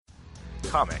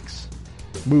Comics.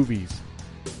 Movies.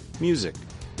 Music.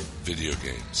 Video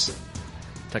games.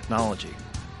 Technology.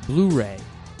 Blu-ray.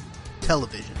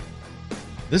 Television.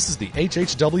 This is the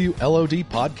HHW LOD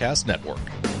Podcast Network.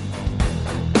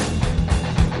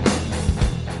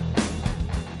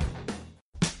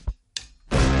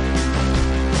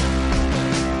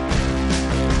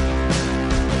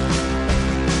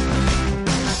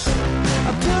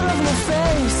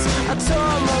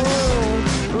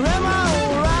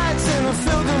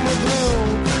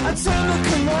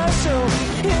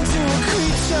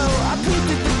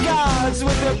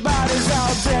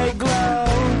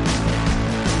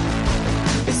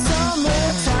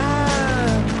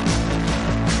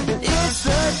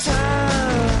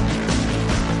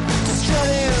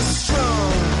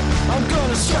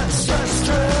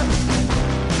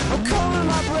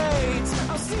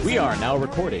 We are now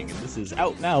recording, and this is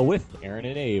Out Now with Aaron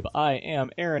and Abe. I am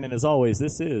Aaron, and as always,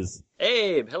 this is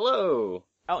Abe. Hello.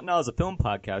 Out Now is a film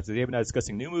podcast with Abe and I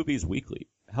discussing new movies weekly.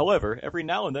 However, every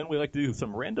now and then we like to do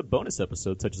some random bonus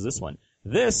episodes such as this one.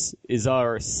 This is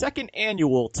our second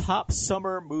annual Top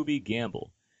Summer Movie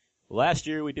Gamble. Last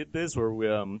year we did this where we,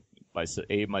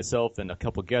 Abe, myself, and a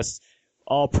couple guests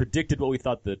all predicted what we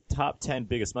thought the top 10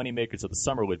 biggest moneymakers of the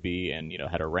summer would be and,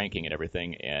 had a ranking and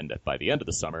everything. And by the end of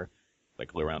the summer,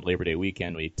 like around Labor Day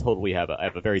weekend, we totally have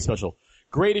a very special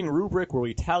grading rubric where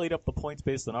we tallied up the points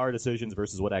based on our decisions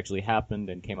versus what actually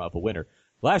happened and came out with a winner.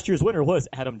 Last year's winner was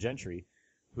Adam Gentry,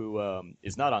 who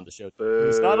is not on the show.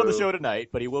 He's not on the show tonight,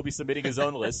 but he will be submitting his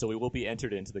own list, so he will be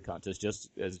entered into the contest just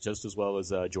as well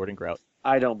as Jordan Grout.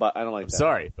 I don't like that.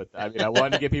 Sorry, but I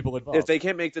wanted to get people involved. If they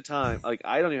can't make the time,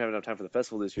 I don't even have enough time for the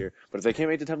festival this year, but if they can't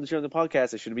make the time to share on the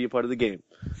podcast, they shouldn't be a part of the game.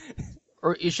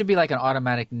 Or it should be like an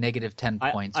automatic negative 10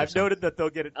 points. I've noted that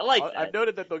they'll get it. I like that. I've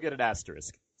noted that they'll get an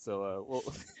asterisk. So we'll.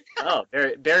 Oh,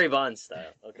 Barry Bonds style.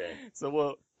 Okay.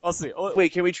 So I'll see.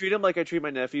 Wait, can we treat them like I treat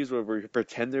my nephews, where we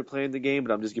pretend they're playing the game,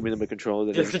 but I'm just giving them a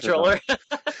controller? The controller.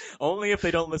 Only if they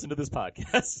don't listen to this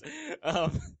podcast. All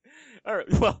right.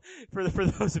 Well, for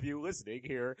those of you listening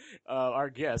here, our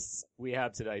guests we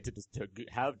have tonight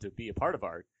to be a part of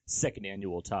our second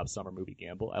annual Top Summer Movie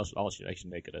Gamble. I should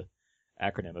make it a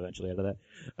acronym eventually out of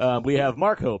that. We have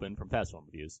Mark Hoban from Fast Film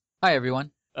Reviews. Hi, everyone.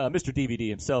 Mr. DVD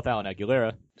himself, Alan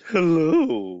Aguilera.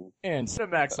 Hello. And Sam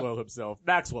Maxwell himself,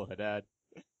 Maxwell Haddad.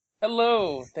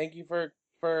 Hello. Thank you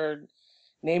for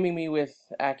naming me with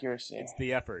accuracy. It's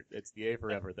the effort. It's the A for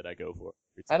effort that I go for.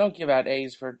 I don't give out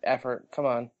A's for effort. Come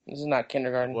on. This is not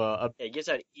kindergarten. Well, it gives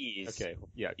out E's. Okay,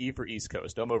 yeah, E for East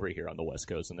Coast. I'm over here on the West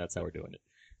Coast, and that's how we're doing it.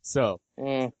 So,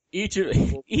 each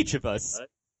of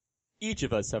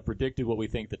us have predicted what we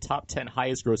think the top 10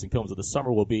 highest grossing films of the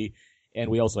summer will be, and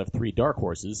we also have 3 dark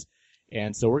horses.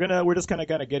 And so we're just kind of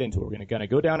gonna get into it. We're gonna kind of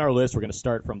go down our list. We're gonna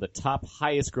start from the top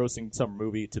highest grossing summer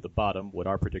movie to the bottom, what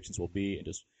our predictions will be, and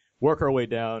just work our way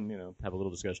down. Have a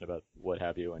little discussion about what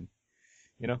have you, and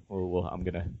I'm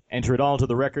gonna enter it all into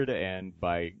the record. And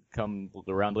by come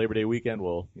around Labor Day weekend,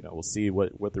 we'll see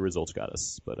what the results got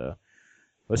us. But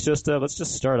let's just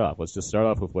start off. Let's just start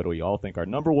off with what we all think our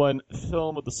number one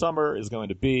film of the summer is going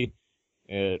to be.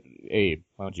 Abe,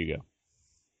 why don't you go?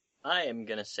 I am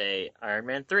going to say Iron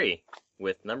Man 3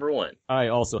 with number 1. I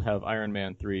also have Iron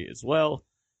Man 3 as well.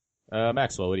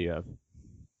 Maxwell, what do you have?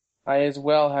 I as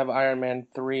well have Iron Man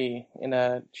 3 in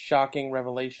a shocking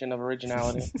revelation of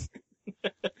originality.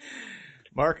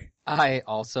 Mark? I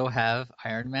also have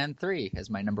Iron Man 3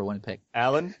 as my number 1 pick.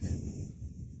 Alan?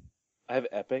 I have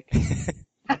Epic.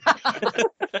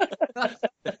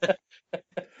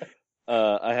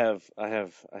 I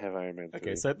have Iron Man 3.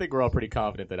 Okay, so I think we're all pretty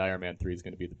confident that Iron Man 3 is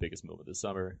going to be the biggest movie this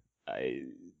summer.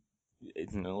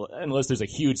 Unless there's a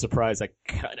huge surprise, I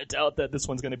kind of doubt that this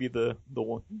one's going to be the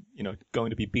one,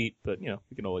 going to be beat. But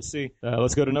we can always see.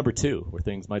 Let's go to number 2, where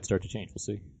things might start to change. We'll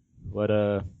see.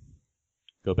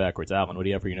 Go backwards. Alan, what do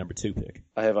you have for your number 2 pick?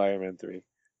 I have Iron Man 3.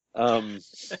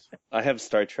 I have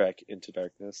Star Trek Into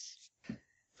Darkness.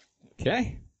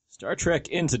 Okay. Star Trek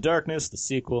Into Darkness, the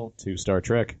sequel to Star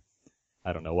Trek.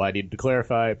 I don't know why I needed to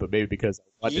clarify, but maybe because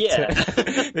I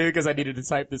needed to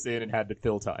type this in and had to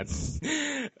fill time.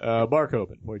 Mark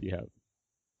Hoban, what do you have?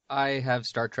 I have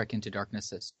Star Trek Into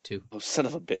Darkness as 2. Oh, son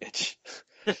of a bitch.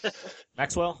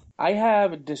 Maxwell? I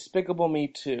have Despicable Me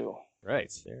 2.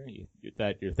 Right. There,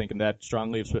 you're thinking that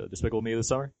strongly of Despicable Me this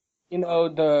summer?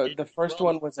 The first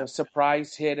one was a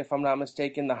surprise hit, if I'm not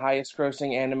mistaken, the highest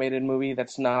grossing animated movie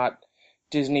that's not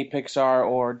Disney, Pixar,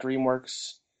 or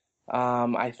DreamWorks.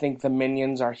 I think the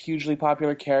Minions are hugely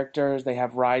popular characters. They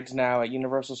have rides now at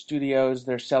Universal Studios.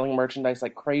 They're selling merchandise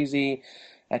like crazy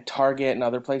at Target and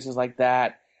other places like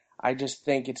that. I just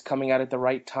think it's coming out at the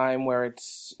right time where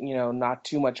it's, not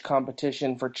too much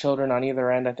competition for children on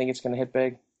either end. I think it's going to hit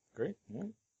big. Great. Yeah.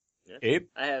 Yeah. Abe?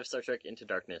 I have Star Trek Into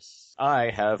Darkness. I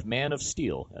have Man of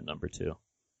Steel at number 2.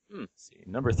 Hmm. Let's see.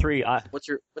 Number 3, What's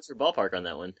your ballpark on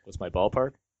that one? what's my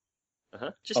ballpark?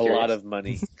 Just A curious. lot of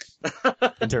money.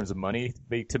 In terms of money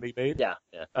to be made? Yeah.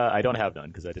 I don't have none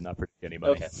because I did not predict any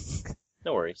money. Okay.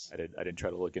 No worries. I didn't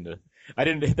try to look into. I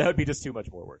didn't. That would be just too much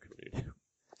more work for me.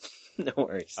 No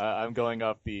worries. I'm going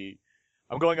off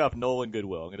Nolan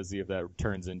Goodwill. I'm going to see if that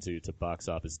turns into box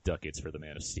office ducats for the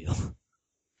Man of Steel.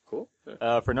 Cool.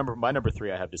 For my number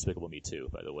 3, I have Despicable Me 2.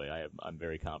 By the way, I'm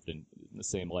very confident in the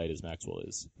same light as Maxwell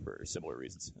is for similar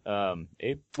reasons.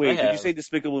 Abe? Wait, did have- you say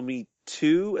Despicable Me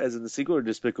 2 as in the sequel, or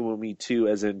Despicable Me 2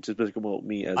 as in Despicable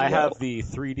Me as well? I have the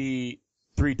 3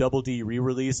 double D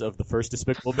re-release of the first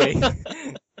Despicable Me.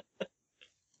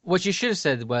 What you should have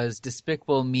said was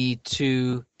Despicable Me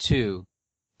 2.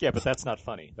 Yeah, but that's not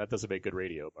funny. That doesn't make good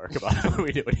radio, Mark. Come on, what are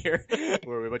we doing here?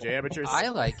 We're a bunch of amateurs. I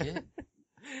like it.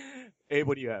 Abe,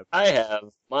 what do you have? I have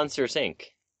Monsters Inc.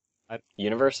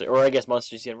 University, or I guess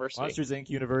Monsters University. Monsters Inc.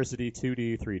 University,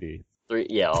 2D, 3D. 3,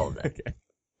 yeah, all of that. Okay.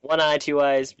 1 eye, 2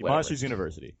 eyes, whatever. Monsters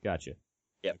University. Gotcha.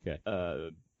 Yep. Okay.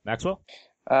 Maxwell?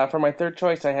 For my third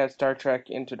choice, I have Star Trek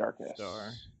Into Darkness.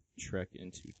 Star Trek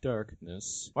Into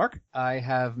Darkness. Mark? I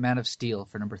have Man of Steel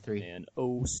for number 3. And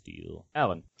Steel.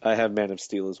 Alan? I have Man of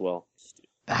Steel as well.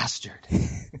 Bastard.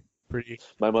 Pretty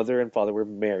My mother and father were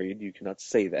married. You cannot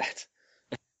say that.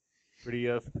 pretty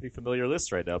familiar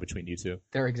list right now between you two.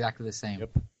 They're exactly the same. Yep.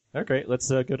 Okay, let's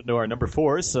go to our number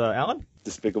 4s. Alan?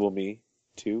 Despicable Me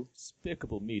 2.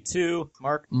 Despicable Me 2.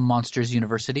 Mark? Monsters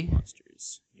University.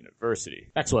 Monsters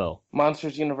University. Maxwell?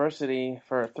 Monsters University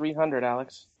for 300,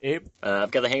 Alex. Abe?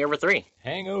 I've got The Hangover 3.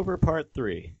 Hangover Part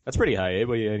 3. That's pretty high,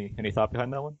 Abe. Any thought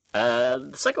behind that one?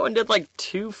 The second one did like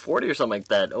 240 or something like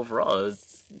that overall. It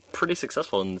was pretty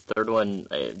successful. And the third one,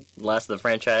 last of the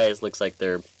franchise, looks like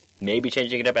they're maybe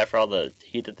changing it up after all the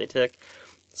heat that they took.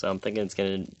 So I'm thinking it's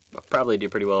going to probably do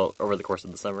pretty well over the course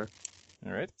of the summer.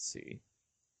 All right, let's see.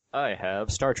 I have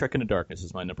Star Trek Into Darkness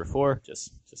as my number 4.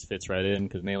 Just fits right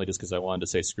in, mainly because I wanted to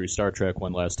say screw Star Trek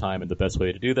one last time, and the best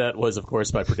way to do that was, of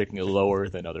course, by predicting it lower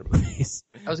than other movies.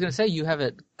 I was going to say you have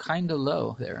it kind of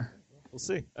low there. We'll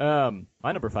see.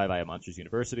 My number 5, I have Monsters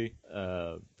University.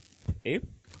 Abe?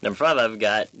 Number 5, I've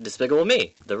got Despicable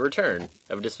Me, The Return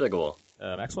of Despicable.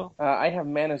 Maxwell? I have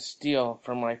Man of Steel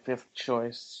for my 5th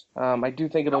choice. I do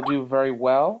think it'll do very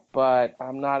well, but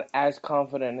I'm not as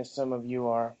confident as some of you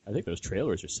are. I think those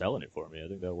trailers are selling it for me. I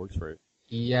think that works for it.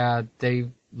 Yeah, they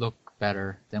look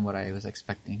better than what I was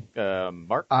expecting.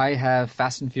 Mark? I have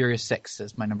Fast and Furious 6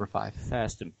 as my number 5.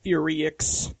 Fast and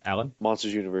Furious. Alan?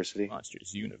 Monsters University.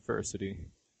 Monsters University.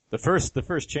 The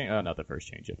first change, not the first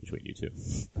change up between you two.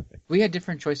 We had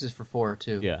different choices for 4,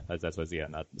 too. Yeah, that's what's,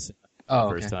 not the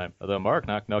Okay. first time. Although Mark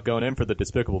not going in for the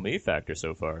Despicable Me factor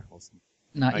so far.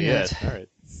 Not yet. All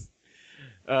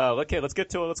right. Okay, let's get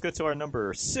to our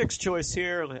number 6 choice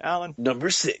here, Alan. Number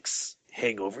 6.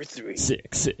 Hangover 3.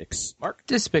 6. Mark.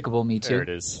 Despicable Me 2. There it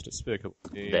is. Despicable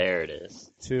Me There it is.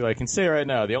 2. I can say right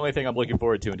now, the only thing I'm looking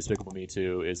forward to in Despicable Me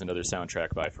 2 is another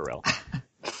soundtrack by Pharrell.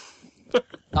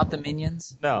 Not the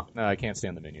Minions? No, I can't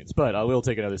stand the Minions, but I will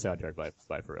take another soundtrack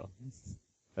by Pharrell.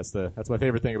 That's my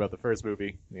favorite thing about the first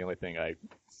movie. The only thing I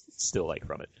still like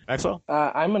from it. Maxwell?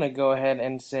 I'm going to go ahead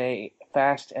and say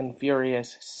Fast and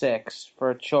Furious 6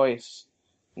 for choice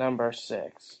number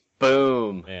 6.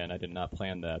 Boom. Man, I did not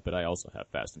plan that, but I also have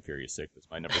Fast and Furious 6 as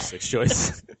my number 6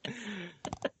 choice.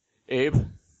 Abe?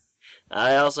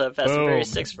 I also have Fast and Boom.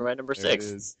 Furious 6 for my number There it 6.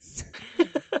 is.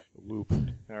 Whoop.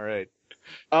 All right.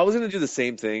 I was going to do the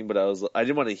same thing, but I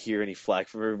didn't want to hear any flack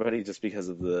from everybody just because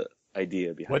of the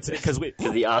idea behind What's it? Because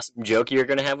The awesome joke you're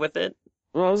going to have with it?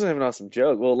 Well, I was going to have an awesome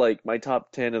joke. Well, like, my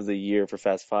top 10 of the year for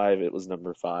Fast 5, it was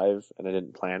number 5, and I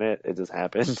didn't plan it. It just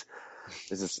happened.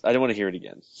 I didn't want to hear it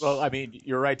again. Well, I mean,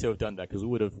 you're right to have done that because we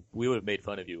would have made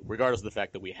fun of you, regardless of the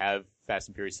fact that we have Fast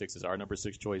and Furious 6 as our number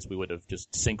 6 choice. We would have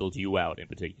just singled you out in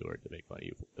particular to make fun of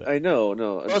you. I know,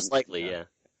 no. Most likely, yeah.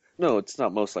 No, it's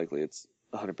not most likely. It's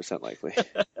 100% likely.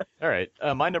 All right,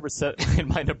 my number 7. In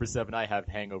my number 7, I have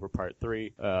Hangover Part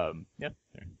 3.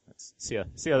 Let's see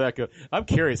how that goes. I'm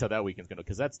curious how that weekend's gonna,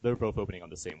 because they're both opening on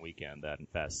the same weekend, that and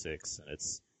Fast 6, and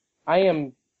it's. I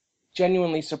am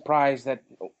genuinely surprised that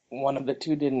one of the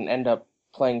two didn't end up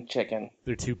playing chicken.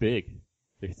 They're too big.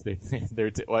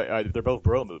 They're both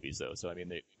bro movies though, so I mean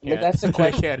they But can't, that's the they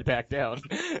question. can't back down.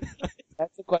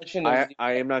 That's the question. I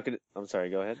am not going to. I'm sorry,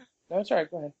 go ahead. No, it's all right.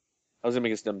 Go ahead. I was going to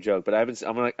make a dumb joke,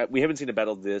 but we haven't seen a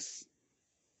battle this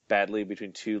badly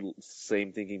between two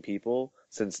same thinking people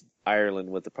since Ireland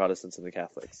with the Protestants and the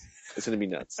Catholics. It's going to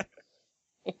be nuts.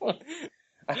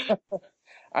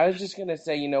 I was just gonna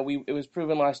say, it was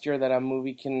proven last year that a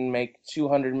movie can make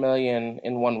 200 million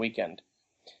in one weekend.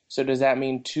 So does that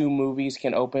mean two movies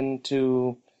can open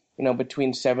to,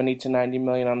 between 70 to 90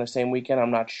 million on the same weekend?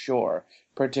 I'm not sure,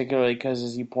 particularly because,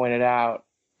 as you pointed out,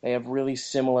 they have really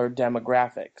similar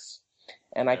demographics.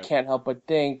 And I can't help but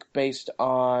think, based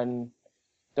on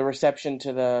the reception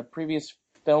to the previous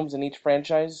films in each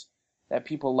franchise, that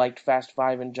people liked Fast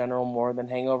Five in general more than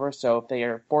Hangover. So if they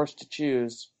are forced to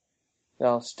choose,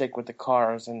 they'll stick with the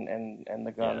cars and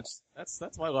the guns. Yeah,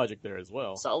 that's my logic there as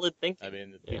well. Solid thinking. I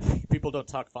mean, people don't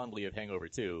talk fondly of Hangover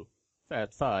 2.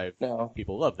 Fast Five, No.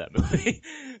 people love that movie.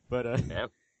 But,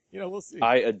 we'll see.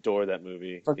 I adore that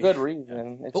movie. For good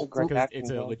reason. It's a great Because acting it's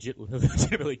a film.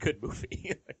 legitimately good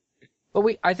movie. But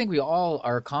I think we all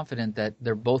are confident that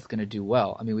they're both going to do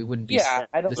well. I mean, we wouldn't be. Yeah,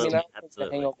 I don't think the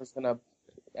Absolutely. Hangover's going to,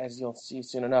 as you'll see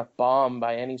soon enough, bomb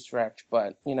by any stretch.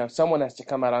 But, someone has to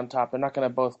come out on top. They're not going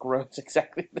to both gross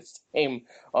exactly the same.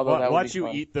 Although that would Watch be you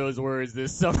fun. eat those words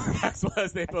this summer, Maxwell,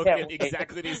 as they both can't get wait.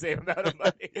 exactly the same amount of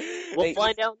money. We'll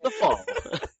find out in the fall.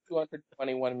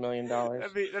 $221 million.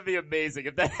 That'd be amazing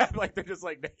if that happened. Like they're just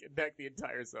like neck and neck the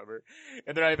entire summer,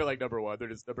 and they're not even like number one. They're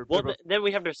just number. Well, then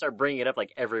we have to start bringing it up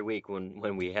like every week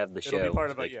when we have the It'll show. be part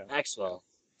of Like, it, yeah. Maxwell,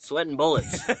 sweating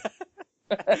bullets.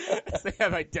 They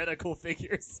have identical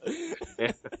figures.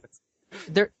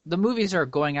 The movies are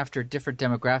going after different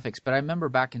demographics, but I remember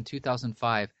back in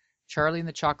 2005, Charlie and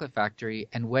the Chocolate Factory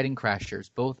and Wedding Crashers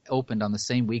both opened on the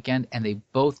same weekend, and they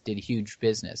both did huge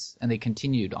business, and they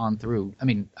continued on through. I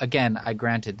mean, again, I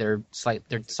granted they're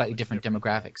slightly different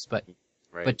demographics, but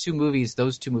Right. those two movies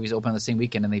opened on the same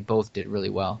weekend, and they both did really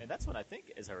well. And that's what I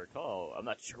think, as I recall. I'm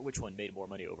not sure which one made more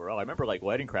money overall. I remember like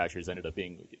Wedding Crashers ended up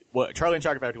being Charlie and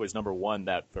Chocolate Factory was number one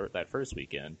that first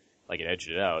weekend, like it edged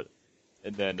it out,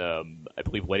 and then I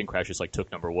believe Wedding Crashers like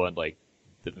took number one like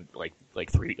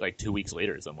 2 weeks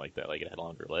later or something like that. Like it had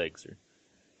longer legs or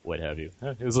what have you.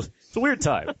 It's a weird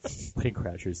time. Wedding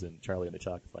Crashers and Charlie and the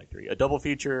Chocolate Factory, a double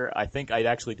feature. I think I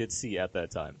actually did see at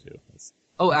that time too.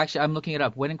 Oh, actually, I'm looking it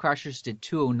up. Wedding Crashers did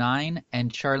 209,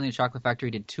 and Charlie and the Chocolate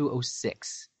Factory did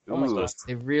 206. Oh my God.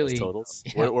 They really totals.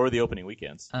 Yeah. Or the opening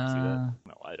weekends. See that? Uh,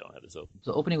 No, I don't have this open.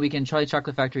 So opening weekend, Charlie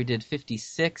Chocolate Factory did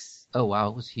 56. Oh wow,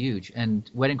 it was huge.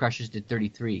 And Wedding Crashers did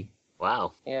 33.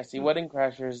 Wow. Yeah, see, Wedding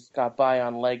Crashers got by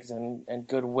on legs and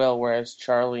goodwill, whereas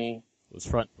Charlie It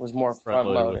was more front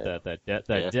loaded front-loaded. with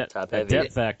that top that heavy.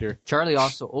 depth factor. Charlie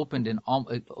also opened in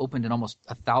almost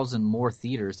 1,000 more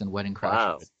theaters than Wedding Crashers.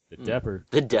 Wow. The Depper.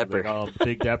 The Depper. The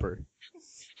Big Depper.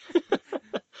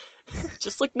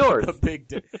 Just look north. The Big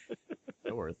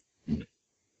North. I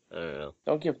don't know.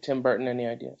 Don't give Tim Burton any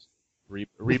ideas.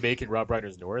 Remaking Rob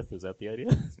Reiner's North, is that the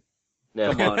idea?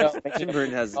 No. Come on, No, Tim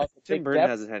Burton Big Tim Burton Dep-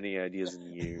 hasn't had any ideas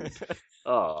in years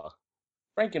Oh,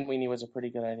 Frankenweenie was a pretty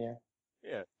good idea.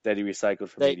 Yeah. that he recycled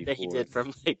from that 84. he did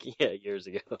from years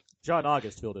ago. John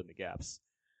August filled in the gaps.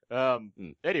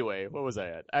 Anyway, what was I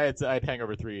at? I had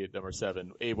Hangover 3 at number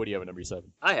 7. Abe, what do you have at number 7?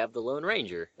 I have the Lone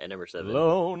Ranger at number 7.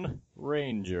 Lone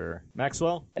Ranger.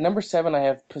 Maxwell? At number 7, I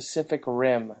have Pacific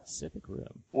Rim, Pacific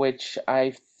Rim. which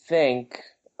I think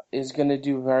is going to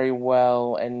do very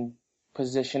well and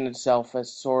position itself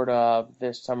as sort of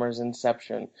this summer's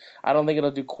Inception. I don't think it'll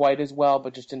do quite as well,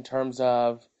 but just in terms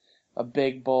of a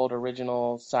big, bold,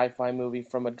 original sci-fi movie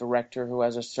from a director who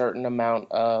has a certain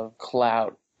amount of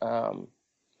clout,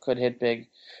 could hit big.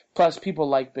 Plus, people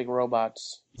like big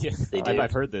robots. Yeah, They do.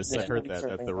 I've heard this. Yeah, I've heard we that.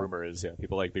 certainly The have. rumor is, yeah,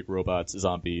 people like big robots,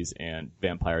 zombies, and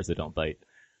vampires that don't bite.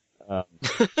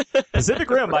 Pacific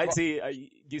Rim, I'd see.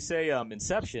 You say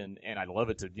Inception, and I'd love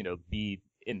it to, be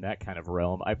in that kind of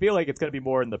realm. I feel like it's going to be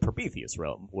more in the Prometheus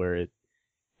realm, where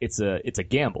it's a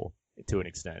gamble to an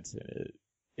extent.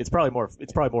 It's probably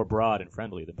more broad and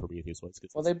friendly than Prometheus was.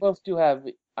 'Cause Well, they both do have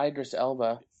Idris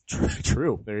Elba,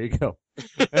 true. There you go.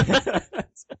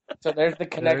 so there's the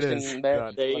connection is. there.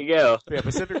 Done. There you go. Yeah,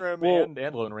 Pacific Rim Well-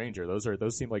 and Lone Ranger.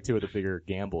 Those seem like two of the bigger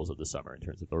gambles of the summer in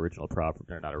terms of original property.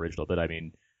 Or not original, but I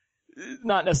mean,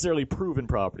 not necessarily proven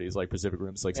properties like Pacific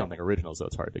Rim's like something original, so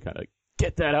it's hard to kind of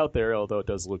get that out there. Although it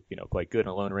does look quite good in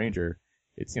a Lone Ranger.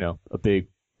 It's a big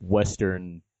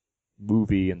Western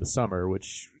movie in the summer,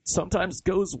 which sometimes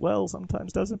goes well,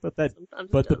 sometimes doesn't. But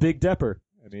the Big Dipper.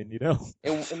 I mean,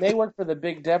 It may work for the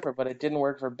Big Dipper, but it didn't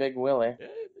work for Big Willie.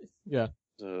 yeah.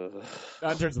 Ugh.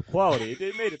 Not in terms of quality,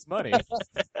 it made its money.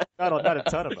 not a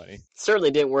ton of money.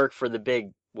 Certainly didn't work for the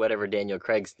big, whatever Daniel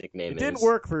Craig's nickname It is. didn't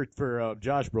work for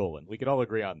Josh Brolin. We could all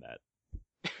agree on that.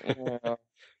 Yeah.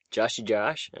 Joshy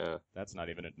Josh? That's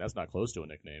not close to a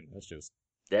nickname. That's just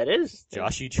That is.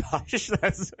 Joshy Josh.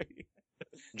 That's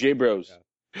J Bros.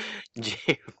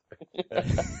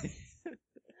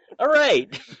 All right.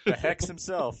 the Hex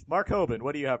himself. Mark Hoban,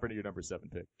 what do you have for your number 7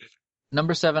 pick?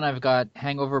 Number 7, I've got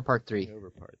Hangover Part 3. Over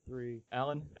part 3.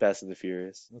 Alan, Fast and the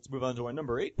Furious. let's move on to our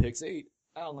number 8 picks. 8.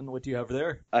 Alan, what do you have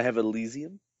there? I have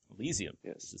Elysium. Elysium.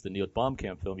 Yes. This is the Neil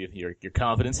Blomkamp film. You're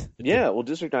confident? Yeah, well,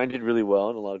 District 9 did really well,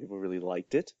 and a lot of people really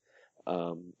liked it.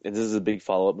 And this is a big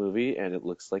follow-up movie, and it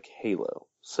looks like Halo.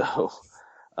 So,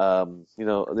 you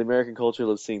know, the American culture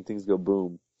loves seeing things go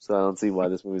boom. So I don't see why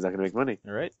this movie's not going to make money.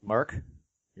 All right, Mark,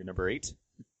 your number 8.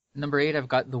 Number 8, I've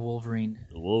got The Wolverine.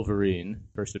 The Wolverine.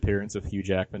 First appearance of Hugh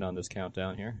Jackman on this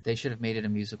countdown here. They should have made it a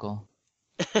musical.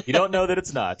 You don't know that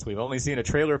it's not. We've only seen a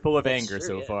trailer full of anger true,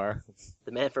 so yeah. far.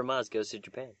 The Man from Oz goes to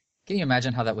Japan. Can you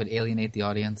imagine how that would alienate the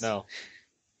audience? No.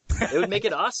 It would make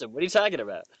it awesome. What are you talking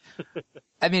about?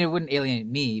 I mean, it wouldn't alienate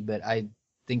me, but I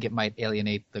think it might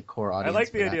alienate the core I audience.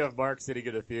 like the for idea that. of Mark sitting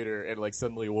in a theater and like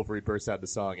suddenly Wolverine bursts out the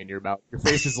song and your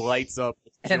face just lights up.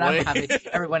 And I'm happy.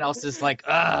 Everyone else is like,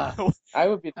 ah. I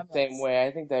would be the I'm same way.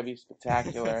 I think that'd be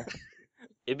spectacular.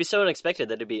 It'd be so unexpected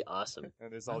that it'd be awesome.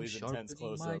 And there's all these intense My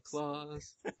close-ups.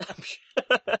 claws.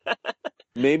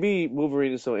 Maybe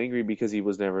Wolverine is so angry because he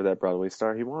was never that Broadway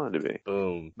star he wanted to be.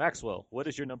 Boom. Maxwell, what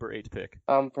is your number 8 pick?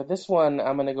 For this one,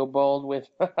 I'm gonna go bold with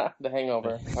The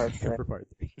Hangover Part 3, For part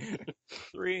 3.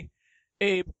 3.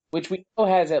 Abe. which we know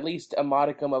has at least a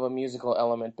modicum of a musical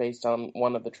element based on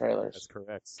one of the That's trailers.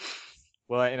 correct.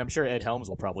 Well, and I'm sure Ed Helms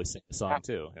will probably sing the song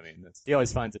too. I mean, he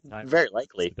always finds it time. Very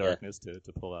likely. The darkness to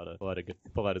pull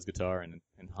out his guitar and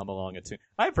hum along a tune.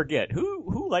 I forget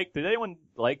who did anyone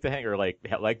like the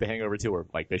Hangover 2 or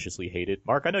like viciously hate it?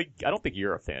 Mark, I don't think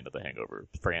you're a fan of the Hangover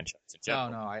franchise in general.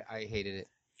 No, I hated it.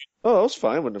 Oh, that was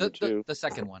fine with number 2. The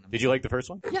second one. Did you like the first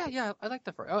one? Yeah, I liked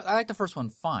the first one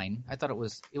fine. I thought it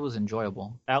was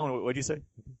enjoyable. Alan, what'd you say?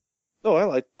 Oh, I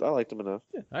liked him enough.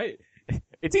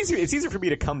 It's easier for me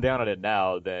to come down on it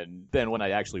now than when I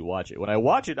actually watch it. When I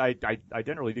watch it, I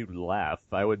generally do laugh.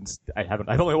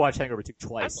 I've only watched Hangover 2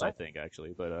 twice, I think,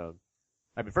 actually. But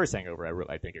I mean, first Hangover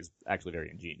I think is actually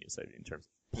very ingenious in terms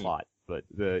of plot. But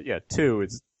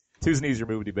 2's an easier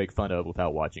movie to make fun of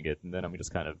without watching it, and then I'm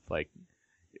just kind of like,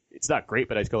 it's not great,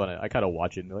 but I kind of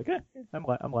watch it and be like, I'm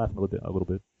laughing a little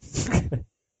bit.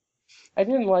 I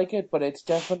didn't like it, but it's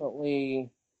definitely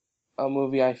a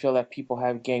movie I feel that people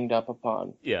have ganged up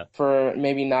upon. Yeah. For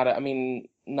maybe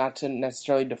not to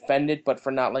necessarily defend it, but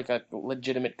for not like a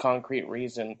legitimate concrete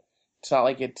reason. It's not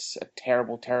like it's a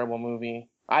terrible, terrible movie.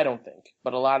 I don't think.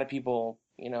 But a lot of people,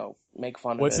 make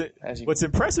fun of it. What's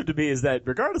impressive to me is that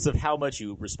regardless of how much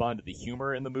you respond to the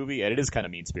humor in the movie, and it is kind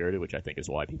of mean-spirited, which I think is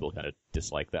why people kind of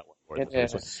dislike that one more than the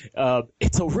first one.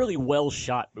 It's a really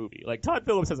well-shot movie. Like, Todd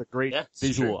Phillips has a great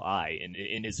visual eye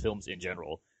in his films in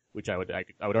general, which I would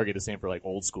argue the same for like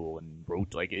Old School and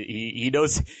Road. Like, he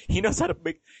knows how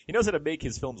to make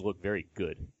his films look very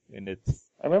good. And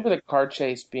I remember the car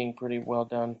chase being pretty well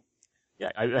done.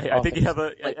 Yeah, I think you have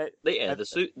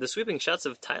the sweeping shots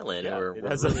of Thailand were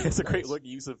it's a great nice. look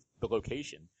use of the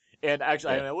location. And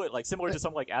actually, I would like similar to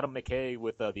something like Adam McKay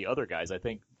with the other guys. I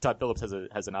think Todd Phillips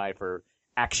has an eye for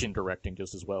action directing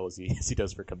just as well as he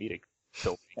does for comedic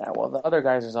filming. Yeah, well, the other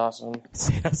guys is awesome.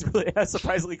 It has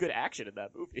surprisingly good action in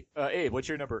that movie. Abe, what's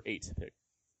your number 8 pick?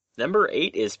 Number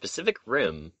 8 is Pacific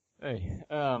Rim. Hey,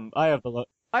 I have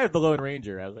the Lone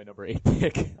Ranger as my number 8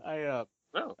 pick.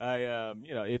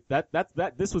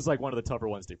 This was like one of the tougher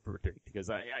ones to predict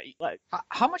because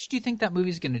How much do you think that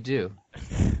movie's going to do?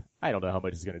 I don't know how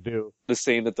much it's going to do. The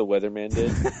same that the Weatherman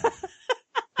did.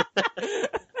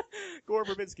 Gore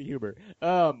Verbinski humor.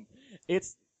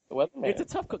 It's a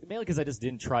tough cook, mainly because I just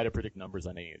didn't try to predict numbers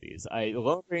on any of these. The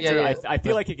Lone Ranger, I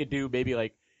feel like it could do maybe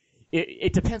like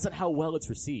it depends on how well it's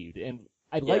received, and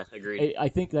agreed. I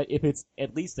think that if it's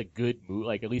at least a good movie,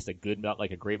 like at least a good, not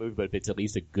like a great movie, but if it's at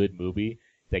least a good movie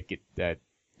that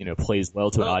plays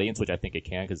well to an audience, which I think it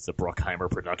can because it's a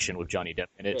Bruckheimer production with Johnny Depp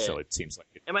in it, so it seems like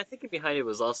it. And my thinking behind it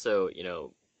was also,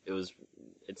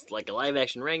 it's like a live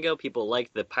action Rango. People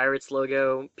like the Pirates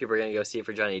logo. People are going to go see it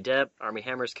for Johnny Depp. Armie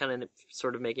Hammer's kind of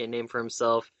sort of making a name for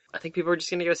himself. I think people are just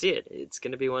going to go see it. It's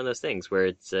going to be one of those things where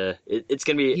it's going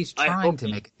to be. He's trying to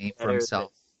make a name for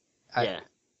himself.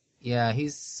 Yeah,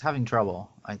 he's having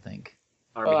trouble, I think.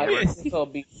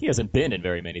 He hasn't been in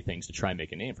very many things to try and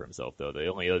make a name for himself, though. The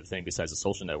only other thing besides The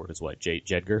Social Network is what?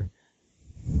 Jedgar?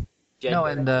 No,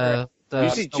 and the Did you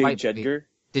see Snow White Jedgar? movie.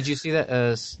 Did you see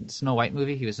that Snow White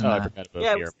movie? He was in I that. forgot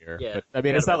about Mirror. Yeah. But, I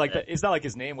mean, it's not like that. it's not like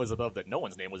his name was above that. No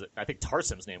one's name was. I think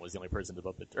Tarsim's name was the only person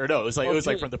above it. Or no, it was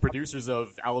like from the producers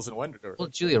of Alice in Wonderland. Well,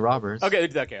 Julia Roberts. Okay.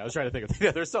 I was trying to think of.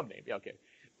 Yeah, there's some name. Yeah, okay.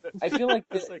 I feel like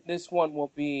It's like- this one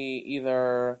will be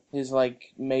either his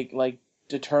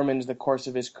determines the course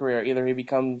of his career. Either he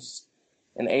becomes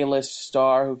an A-list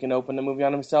star who can open the movie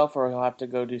on himself, or he'll have to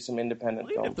go do some independent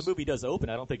Well, even if films. the movie does open,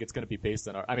 I don't think it's going to be based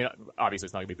on I mean, obviously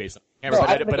it's not going to be based on Hammer, No, but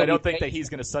I don't think it'll that be he's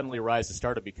going to suddenly rise to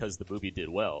stardom because the movie did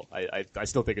well. I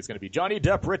still think it's going to be Johnny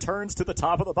Depp returns to the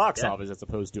top of the box office as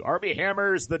opposed to Armie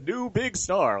Hammer's the new big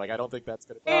star. Like, I don't think that's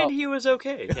going to. And he was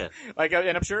okay. Yeah. Like,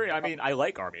 and I'm sure. I mean, I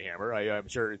like Armie Hammer. I'm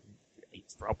sure.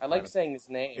 I like saying his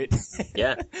name.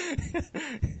 Yeah.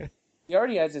 He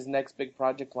already has his next big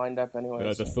project lined up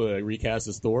anyway. The recast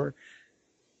as Thor.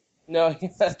 No,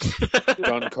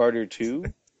 John Carter 2?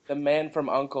 The Man from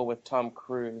U.N.C.L.E. with Tom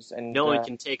Cruise. And No one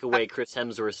can take away Chris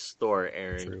Hemsworth's Thor,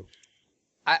 Aaron. True.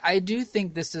 I do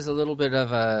think this is a little bit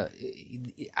of a.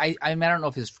 I don't know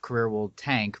if his career will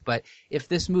tank, but if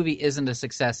this movie isn't a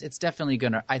success, it's definitely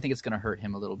gonna. I think it's gonna hurt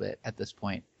him a little bit at this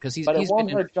point because But it won't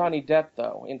been hurt Johnny Depp,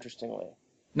 though, interestingly.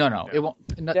 No, it won't.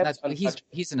 No, Depp's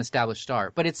he's an established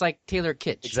star, but it's like Taylor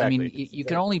Kitsch. Exactly. I mean, you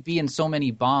can only be in so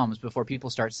many bombs before people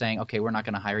start saying, "Okay, we're not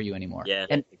going to hire you anymore." Yeah.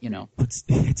 and you know, But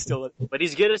it's still. But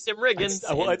he's good at Tim Riggins.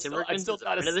 Well, and it's Tim still, I'm Riggins still is a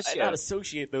friend of the I show. not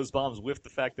associate those bombs with the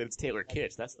fact that it's Taylor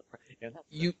Kitsch. That's the.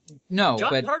 you no,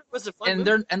 John but Carter was a fun and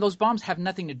movie. those bombs have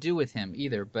nothing to do with him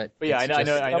either. But But yeah, it's I know,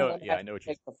 just- I know, Someone yeah, I has know to what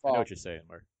take the I fall. know what you're saying,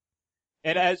 Mark.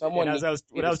 And as Someone I was needs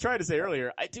what I was trying to say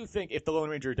earlier, I do think if the Lone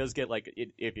Ranger does get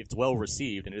if it's well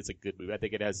received and it's a good movie, I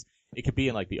think it could be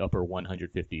in like the upper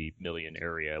 150 million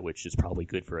area, which is probably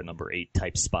good for a number 8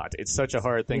 type spot. It's such a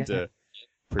hard thing to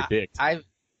predict.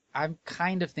 I'm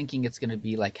kind of thinking it's going to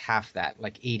be like half that,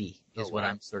 like 80 is what wow.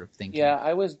 I'm sort of thinking. Yeah,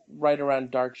 I was right around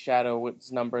Dark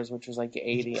Shadow's numbers, which was like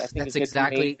 80. I think That's it could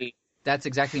exactly- maybe, That's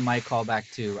exactly my callback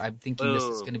too. I'm thinking this is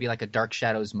Boom. going to be like a Dark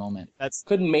Shadows moment. That's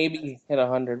could maybe hit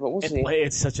 100, but we'll see.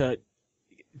 it's such a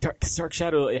Dark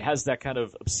Shadow. It has that kind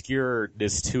of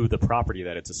obscureness to the property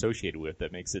that it's associated with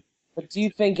that makes it. But do you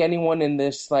think anyone in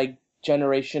this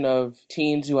generation of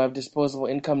teens who have disposable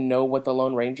income know what the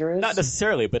Lone Ranger is? Not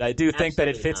necessarily, but I do think that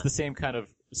it Absolutely fits not. the same kind of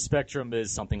spectrum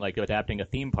as something like adapting a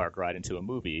theme park ride into a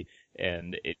movie,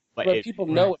 and But people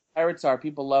know what pirates are.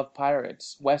 People love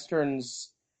pirates.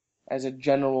 Westerns, as a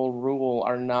general rule,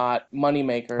 are not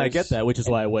moneymakers. I get that, which is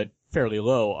why I went fairly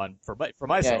low for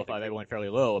myself. Yeah. I went fairly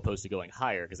low opposed to going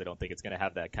higher because I don't think it's going to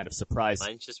have that kind of surprise.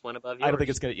 Mine's just one above yours. I don't think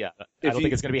it's going to. Yeah, I If don't you-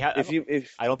 think it's going to be.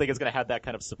 If I don't think it's going to have that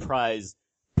kind of surprise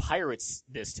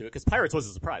pirates-ness to it because Pirates was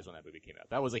a surprise when that movie came out.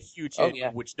 That was a huge Oh, hit,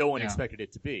 yeah. which no one Yeah. expected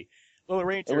it to be. Lone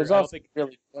Ranger, It was I don't also think.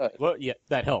 really good. Well, yeah,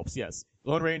 that helps. Yes,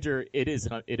 Lone Ranger. It is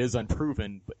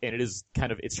unproven, and it is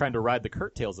it's trying to ride the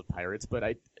curtails of Pirates. But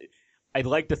I'd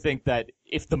like to think that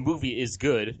if the movie is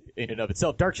good in and of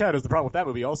itself, Dark Shadows. The problem with that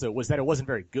movie also was that it wasn't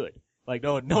very good. Like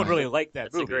no one really liked that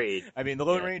That's movie. agreed. I mean, the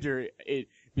Lone Yeah. Ranger.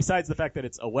 Besides the fact that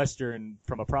it's a western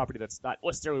from a property that's not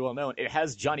necessarily well known, it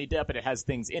has Johnny Depp and it has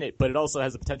things in it, but it also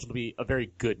has the potential to be a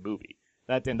very good movie.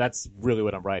 That's really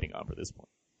what I'm writing on for this point.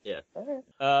 Yeah.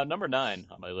 Number 9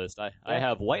 on my list, I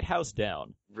have White House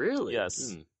Down. Really?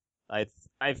 Yes. Hmm. I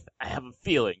have a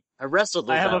feeling. I wrestled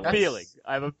with I have that a one. feeling.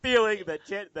 I have a feeling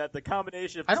that the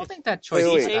combination of I don't think that choice.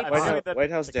 Wait, is wait, that I have a White hard. feeling House- that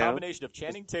White House the Down? combination of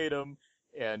Channing Tatum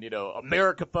and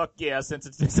America fuck yeah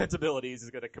sensibilities is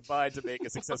going to combine to make a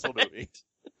successful movie.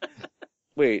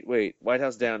 wait, White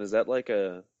House Down, is that like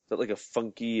a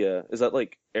funky, is that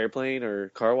like Airplane or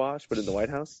Car Wash, but in the White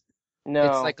House? No.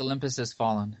 It's like Olympus Has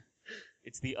Fallen.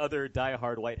 It's the other Die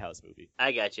Hard White House movie.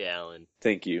 I got you, Alan.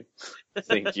 Thank you.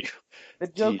 Thank you. the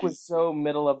joke was so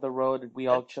middle of the road, we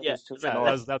all chose Yeah, to that's Yeah, ignore.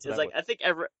 that's what It's I like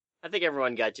was. I think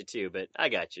everyone got you too, but I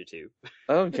got you too.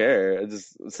 I don't care.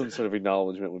 Some sort of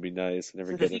acknowledgement would be nice. I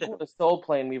never It's get it. the soul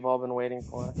plane we've all been waiting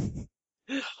for.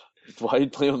 Why are you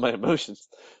playing with my emotions?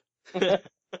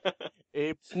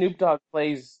 Abe, Snoop Dogg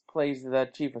plays the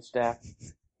chief of staff.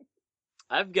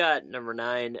 I've got number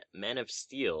 9, Man of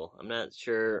Steel. I'm not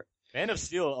sure. Man of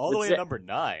Steel, all the way What's to that? number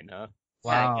 9, huh?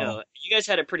 Wow. I know. You guys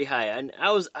had it pretty high, and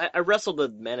I wrestled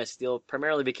with Man of Steel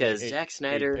primarily because Zack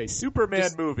Snyder. A Superman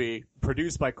just- movie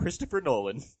produced by Christopher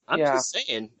Nolan. I'm Yeah. just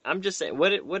saying.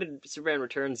 What did Superman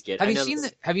Returns get? Have I you know seen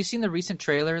this- Have you seen the recent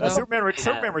trailer though? Superman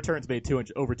Yeah. Returns made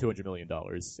over $200 million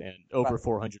and over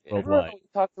 400 Yeah. Everyone worldwide. always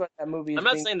talks about that movie. I'm as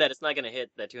not being- saying that it's not going to hit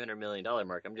that $200 million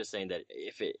mark. I'm just saying that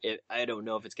if I don't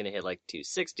know if it's going to hit like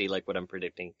 260, like what I'm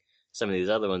predicting some of these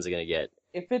other ones are going to get.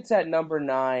 if it's at number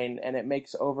 9 and it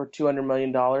makes over $200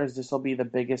 million, this will be the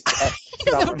biggest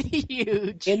It'll number be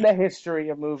huge. in the history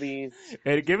of movies.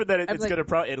 And given that I'm it's like- going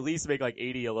to at least make like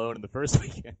 80 alone in the first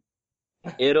weekend,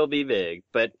 It'll be big,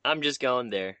 but I'm just going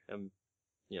there.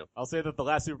 I'll say that the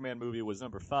last Superman movie was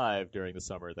number 5 during the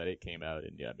summer that it came out,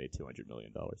 and yeah, it made $200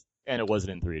 million. And it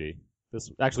wasn't in 3D. This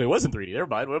actually it was in 3D. Never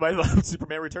mind. What am I-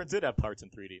 Superman Returns did have parts in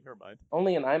 3D. Never mind.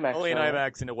 Only in IMAX. Only in though.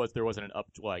 IMAX, and there wasn't an up.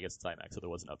 Well, I guess it's IMAX, so there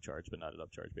was an upcharge, but not an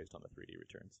upcharge based on the 3D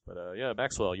returns. But yeah,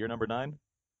 Maxwell, you're number 9.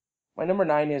 My number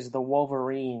 9 is The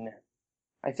Wolverine.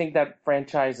 I think that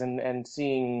franchise and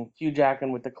seeing Hugh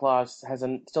Jackman with the claws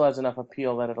still has enough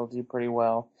appeal that it'll do pretty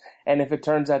well. And if it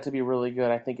turns out to be really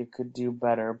good, I think it could do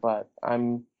better, but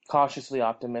I'm cautiously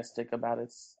optimistic about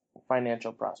its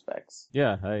financial prospects.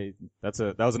 Yeah,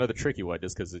 that was another tricky one,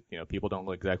 just because people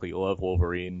don't exactly love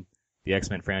Wolverine, the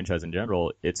X-Men franchise in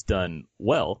general. It's done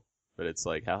well, but it's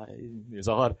like there's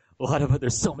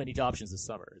there's so many options this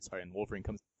summer. It's hard, and Wolverine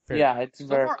comes. Yeah, it's So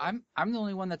very. far, I'm the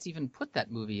only one that's even put that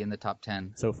movie in the top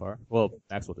 10 So far, well,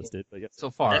 Maxwell just did, but yeah. so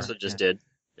far. That's what just did.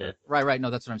 Yeah. Right. No,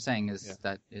 that's what I'm saying is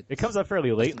that It comes out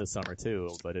fairly late in the summer too,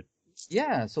 but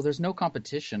so there's no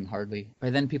competition hardly. By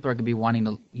then, people are gonna be wanting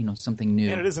to, something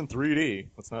new. and it is in 3D.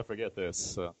 Let's not forget this.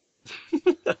 So.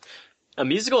 A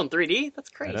musical in 3D? That's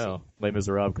I crazy. know. Les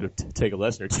Miserables could have taken a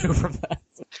lesson or two from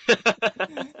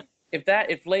that.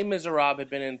 If Les Miserables had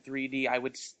been in 3D, I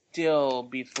would still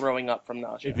be throwing up from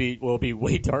nausea. It'd be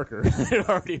way darker than it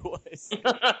already was.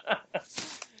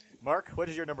 Mark, what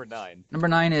is your number 9? Number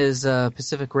 9 is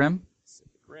Pacific Rim.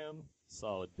 Pacific Rim,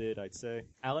 solid bid, I'd say.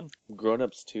 Alan, Grown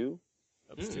Ups 2?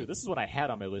 This is what I had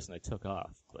on my list and I took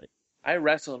off, but I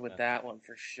wrestled with that one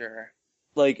for sure.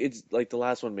 It's like the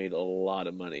last one made a lot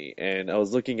of money, and I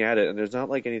was looking at it, and there's not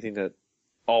like anything that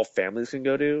all families can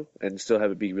go to and still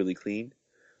have it be really clean.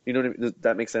 You know what I mean? Does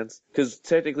that make sense? Because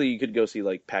technically you could go see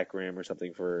like Pac Rim or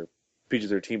something for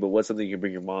PG-13, but what's something you can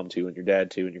bring your mom to and your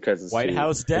dad to and your cousins White to?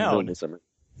 House in the middle Down. of the summer?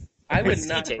 I would It's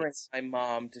not details. bring my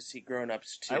mom to see Grown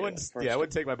Ups 2. I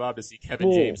wouldn't take my mom to see Kevin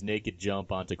Cool. James naked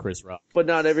jump onto Chris Rock. But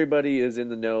not everybody is in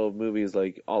the know of movies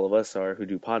like all of us are who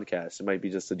do podcasts. It might be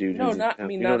just a dude No, who's not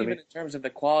you know not what even in terms of the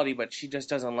quality, but she just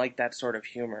doesn't like that sort of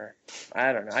humor.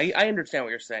 I don't know. I understand what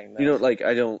you're saying, though. You know, like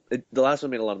the last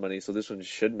one made a lot of money, so this one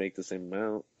should make the same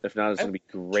amount. If not, it's going to be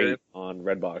great on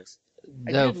Redbox.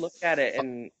 I did look at it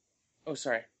and... Oh,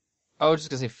 sorry. I was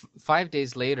just gonna say 5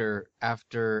 days later,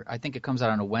 after I think it comes out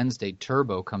on a Wednesday,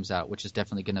 Turbo comes out, which is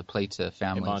definitely gonna play to And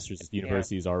families. Monsters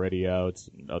University is already out.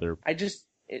 And other I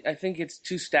think it's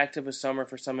too stacked of a summer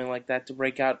for something like that to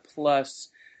break out. Plus,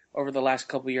 over the last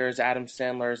couple of years, Adam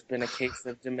Sandler has been a case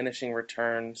of diminishing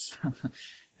returns.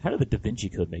 How did the Da Vinci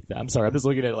Code make that? I'm sorry, I'm just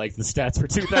looking at like the stats for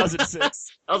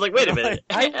 2006. I was like, wait a minute.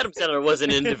 Adam Sandler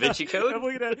wasn't in Da Vinci Code? I'm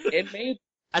looking at It made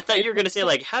I thought you were gonna say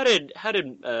like, how did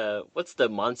what's the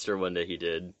monster one that he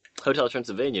did? Hotel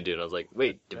Transylvania dude. I was like,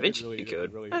 wait, Da Vinci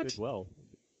Code. really What? did well.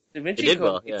 Da Vinci It did Code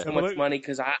well, made yeah. so much money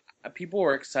because people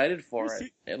were excited for You it.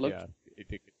 see- It looked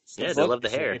Yeah, they love the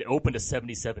hair. It opened to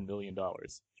 $77 million.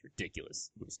 It's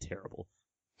ridiculous. It was terrible.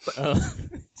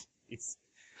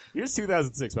 Here's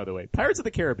 2006, by the way. Pirates of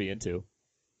the Caribbean 2,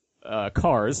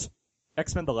 Cars,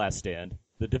 X-Men: The Last Stand,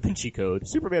 The Da Vinci Code,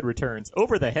 Superman Returns,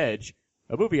 Over the Hedge,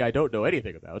 a movie I don't know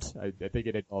anything about. I think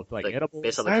it involved like animals.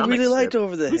 based on the I comic really liked strip.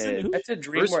 Over the Who's in- Hedge. who- that's a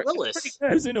Bruce DreamWorks. Willis. It's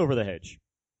pretty Who's good. in Over the Hedge?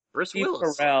 Bruce Steve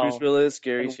Willis. Carell. Bruce Willis,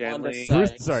 Gary and Wanda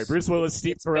Shandling. Sykes. Bruce Willis,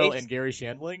 Steve It's Carell, based- and Gary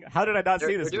Shandling. How did I not see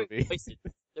They're this doing movie? voices.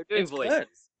 They're doing It's voices. good.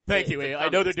 Thank you. The I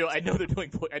know they're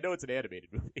comic- doing. I know it's an animated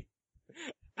movie.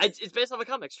 It's based off a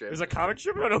comic strip. There's a comic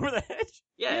strip on Over the Hedge.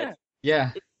 Yeah, Yeah. it's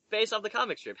Yeah, based off the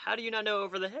comic strip. How do you not know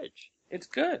Over the Hedge? It's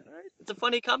good. It's a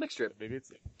funny comic strip. Maybe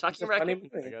it's. Talking It's a funny raccoon.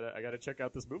 movie. I gotta check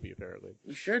out this movie. Apparently.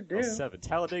 You sure do. 7.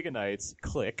 Talladega Nights.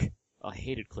 Click. Oh, I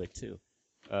hated Click too.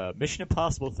 Mission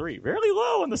Impossible 3. Rarely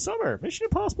low in the summer. Mission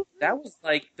Impossible. That was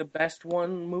like the best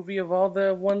one movie of all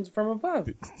the ones from above.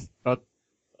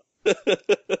 Hey,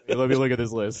 let me look at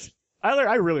this list.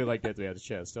 I really like Dead Man's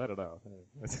Chest. I don't know.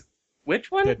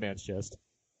 Which one? Dead Man's Chest.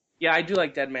 Yeah, I do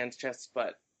like Dead Man's Chest,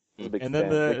 but I'm a big And then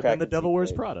fan. the Kraken Devil Wears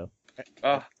Seed Prada.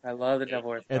 oh, I love the Devil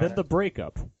Wears And Prada. then the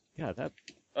Breakup. Yeah, that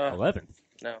Ugh, 11th.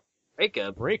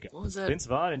 Breakup. Breakup. What was that? Vince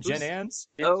Vaughn and Jen Who's- Aniston.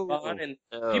 Vince Oh. Vaughn and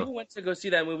Oh. people went to go see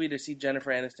that movie to see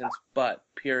Jennifer Aniston's butt.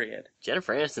 Period.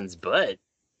 Jennifer Aniston's butt.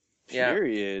 Yeah.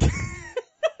 Period.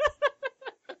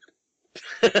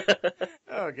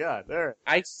 Oh God, there.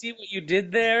 I see what you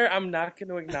did there. I'm not going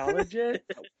to acknowledge it.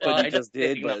 But I you just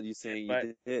did, acknowledge but you saying but-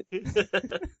 you did.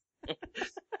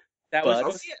 that but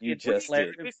was you a just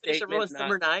declarative Did we finish statement, everyone's not-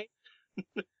 number 9?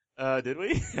 Did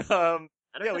we?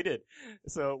 I don't Yeah, know. we did.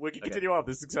 So we can Okay. continue on with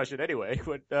this discussion anyway.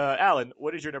 But Alan,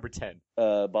 what is your number 10?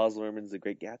 Baz Luhrmann's The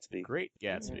Great Gatsby. Great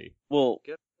Gatsby. Well,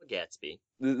 Good old Gatsby.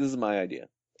 this is my idea.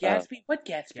 Gatsby? What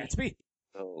Gatsby? Gatsby.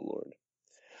 Oh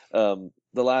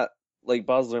Lord. Like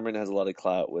Baz Luhrmann has a lot of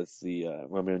clout with the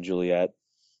Romeo and Juliet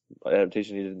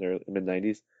adaptation he did in the mid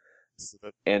 '90s.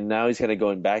 And now he's kind of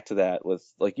going back to that with,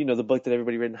 like, the book that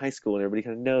everybody read in high school and everybody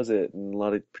kind of knows it and a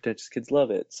lot of pretentious kids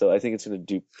love it. So I think it's going to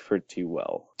do pretty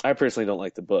well. I personally don't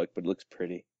like the book, but it looks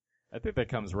pretty. I think that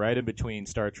comes right in between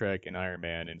Star Trek and Iron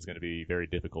Man, and it's going to be very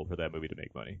difficult for that movie to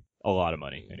make money. A lot of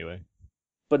money, anyway.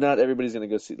 But not everybody's going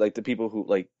to go see, like, the people who,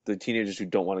 like, the teenagers who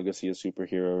don't want to go see a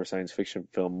superhero or science fiction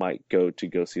film might go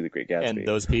see The Great Gatsby. And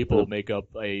those people make up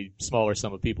a smaller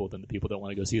sum of people than the people that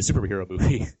want to go see a superhero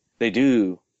movie. They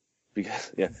do.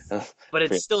 Because, yeah. But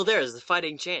it's still there as a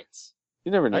fighting chance.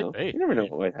 You never know. You never know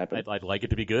what might happen. I'd like it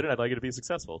to be good, and I'd like it to be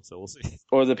successful, so we'll see.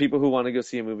 Or the people who want to go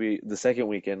see a movie the second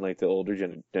weekend, like the older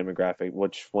demographic,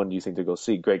 which one do you think to go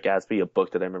see? Great Gatsby, a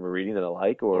book that I remember reading that I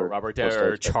like,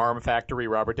 or Charm Factory,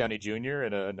 Robert Downey Jr.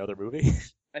 in another movie?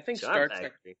 I think Star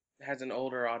Trek has an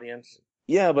older audience.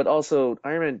 Yeah, but also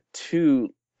Iron Man 2,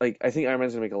 like, I think Iron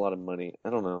Man's going to make a lot of money. I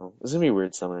don't know. It's going to be a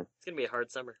weird summer. It's going to be a hard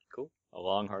summer. Cool. A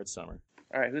long, hard summer.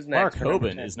 All right, who's next? Mark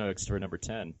Hoban is next for number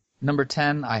 10. Number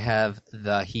 10, I have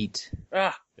The Heat.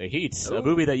 The Heat, a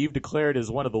movie that you've declared is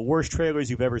one of the worst trailers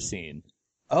you've ever seen.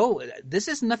 Oh, this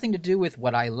has nothing to do with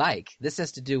what I like. This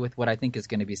has to do with what I think is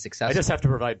going to be successful. I just have to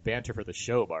provide banter for the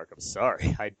show, Mark. I'm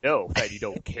sorry. I know that you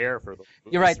don't care for the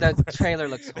movies. You're right, the trailer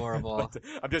looks horrible.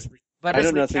 I'm just I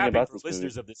know nothing about this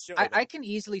listeners of this show. I can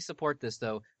easily support this,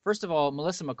 though. First of all,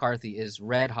 Melissa McCarthy is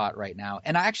red hot right now.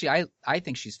 And I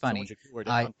think she's funny.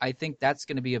 I think that's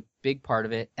going to be a big part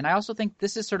of it. And I also think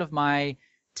this is sort of my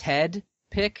Ted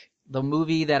pick, the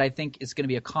movie that I think is going to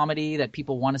be a comedy that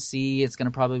people want to see. It's going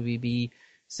to probably be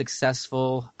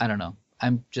successful. I don't know.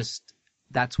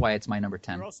 That's why it's my number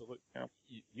 10. You're also,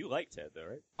 you like Ted, though,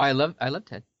 right? I love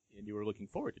Ted. And you were looking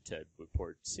forward to Ted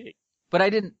Report C. But I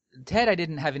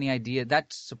didn't have any idea.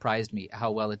 That surprised me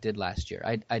how well it did last year.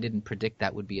 I didn't predict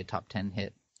that would be a top 10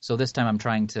 hit. So this time I'm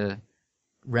trying to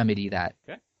remedy that.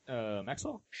 Okay.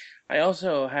 Maxwell? I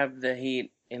also have The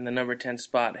Heat in the number 10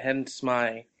 spot, hence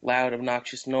my loud,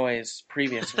 obnoxious noise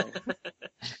previously.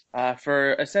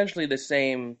 For essentially the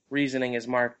same reasoning as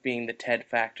Mark, being the Ted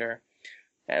factor.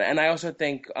 And I also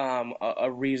think a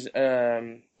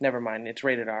reason... never mind, it's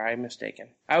rated R, I'm mistaken.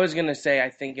 I was going to say I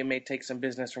think it may take some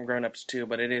business from Grown Ups too,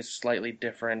 but it is slightly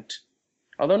different.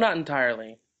 Although not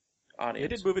entirely audience.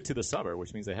 They did move it to the summer,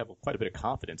 which means they have quite a bit of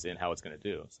confidence in how it's going to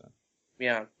do. So.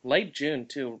 Yeah, late June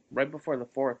too, right before the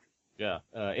 4th. Yeah.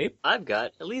 Abe? I've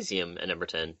got Elysium at number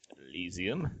 10.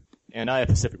 Elysium. And I have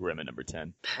Pacific Rim at number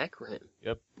 10. Pacific Rim.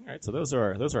 Yep. All right, so those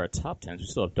are our top 10s. We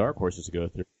still have dark horses to go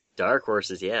through. Dark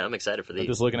horses, yeah, I'm excited for these. I'm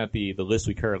just looking at the list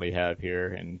we currently have here,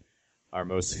 and our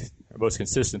most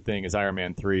consistent thing is Iron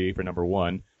Man 3 for number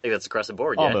 1. I think that's across the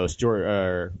board, yeah. Almost.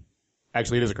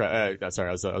 Actually, it is sorry,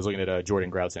 I was looking at Jordan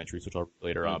Grout Centuries, which I'll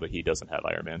later on, but he doesn't have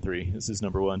Iron Man 3. This is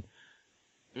number 1.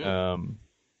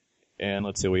 And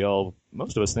let's see,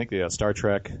 most of us think Star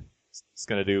Trek is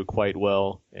going to do quite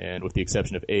well, and with the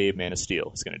exception of Abe, Man of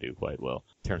Steel is going to do quite well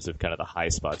in terms of kind of the high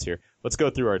spots here. Let's go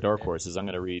through our dark horses. I'm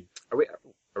going to read.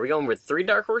 Are we going with 3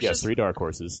 dark horses? Yes, 3 dark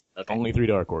horses. Okay. Only 3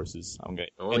 dark horses. And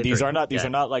these are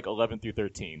not like 11 through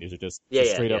 13. These are just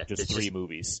straight up 3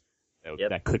 movies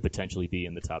that could potentially be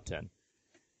in the top 10.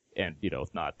 And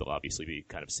if not, they'll obviously be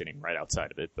kind of sitting right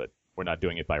outside of it. But we're not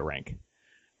doing it by rank.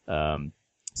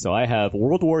 So I have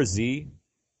World War Z,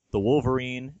 The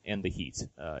Wolverine, and The Heat.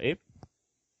 Abe?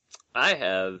 I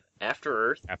have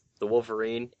After Earth, The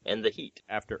Wolverine, and The Heat.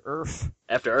 After Earth?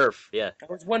 After Earth, yeah. I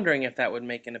was wondering if that would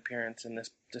make an appearance in this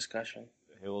discussion.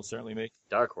 It will certainly make.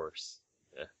 Dark Horse.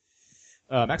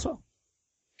 Yeah. Maxwell?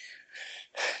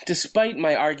 Despite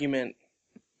my argument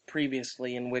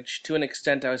previously, in which to an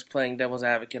extent I was playing devil's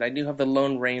advocate, I do have The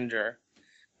Lone Ranger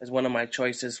as one of my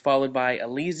choices, followed by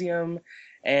Elysium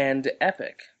and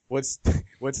Epic. What's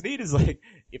neat is, like,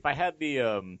 if I had the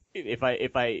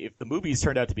if the movies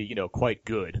turned out to be quite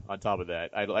good on top of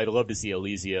that, I'd love to see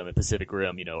Elysium and Pacific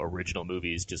Rim original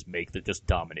movies just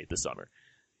dominate the summer.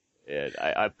 And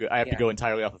I have to go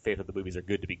entirely off of faith that the movies are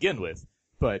good to begin with,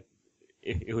 but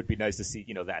it would be nice to see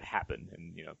that happen.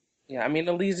 And Yeah, I mean,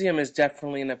 Elysium is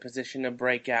definitely in a position to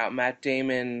break out. Matt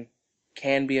Damon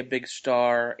can be a big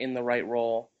star in the right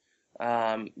role.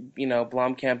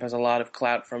 Blomkamp has a lot of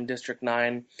clout from District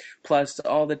 9. Plus,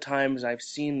 all the times I've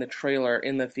seen the trailer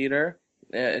in the theater,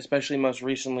 especially most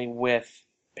recently with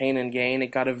Pain and Gain,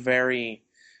 it got a very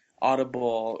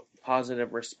audible,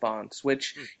 positive response,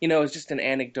 which, is just an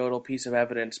anecdotal piece of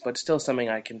evidence, but still something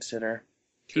I consider.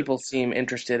 People seem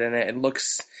interested in it.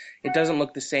 It doesn't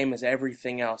look the same as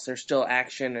everything else. There's still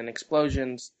action and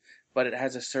explosions, but it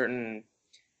has a certain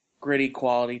gritty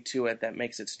quality to it that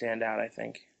makes it stand out, I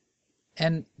think.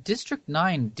 And District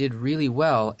 9 did really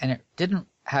well, and it didn't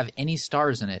have any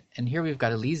stars in it. And here we've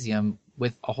got Elysium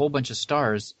with a whole bunch of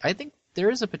stars, I think there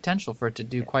is a potential for it to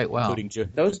do quite well. including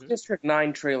Those District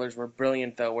 9 trailers were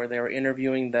brilliant, though, where they were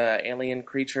interviewing the alien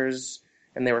creatures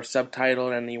and they were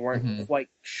subtitled and you weren't quite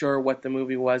sure what the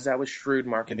movie was. That was shrewd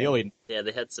marketing. Yeah,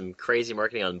 they had some crazy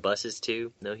marketing on buses,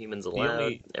 too. No humans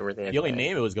allowed, everything like the only that.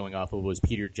 name it was going off of was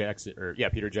Peter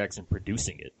Jackson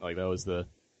producing it. Like, that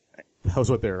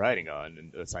was what they were writing on,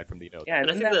 and aside from the, Yeah,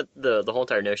 and I think that the whole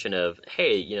entire notion of,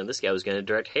 hey, this guy was going to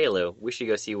direct Halo, we should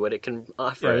go see what it can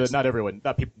offer us. Not everyone,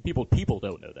 people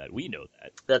don't know that. We know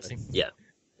that. Yeah.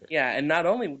 Yeah, and not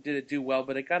only did it do well,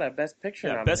 but it got a Best Picture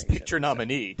nomination. Best Picture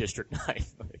nominee, District 9.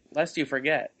 Lest you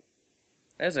forget.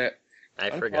 There's a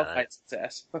forgot.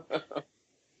 success.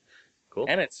 Cool.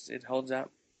 And it holds up.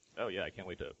 Oh, yeah, I can't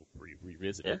wait to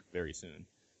revisit it very soon.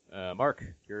 Mark,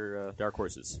 your dark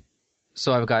horses.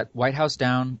 So I've got White House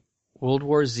Down, World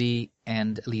War Z,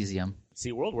 and Elysium.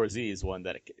 See, World War Z is one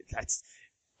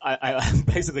I'm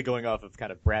basically going off of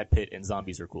kind of Brad Pitt and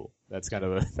zombies are cool. That's kind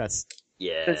of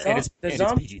Yeah. It's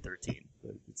PG-13.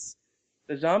 But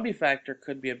the zombie factor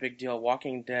could be a big deal.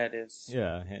 Walking Dead is...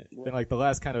 Yeah. And like the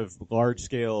last kind of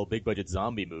large-scale, big-budget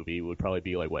zombie movie would probably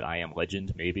be like, I Am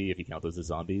Legend, maybe, if you count those as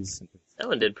zombies. That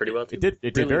one did pretty well, too.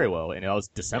 It did very well, and it was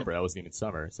December. That wasn't even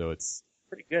summer, so it's...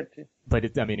 pretty good, too. But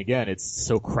again, it's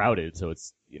so crowded, so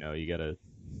it's, you gotta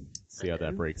see how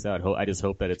that breaks out. I just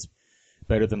hope that it's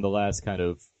better than the last kind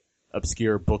of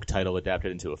obscure book title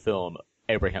adapted into a film,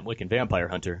 Abraham Lincoln Vampire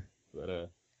Hunter. But,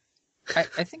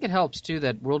 I think it helps, too,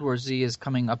 that World War Z is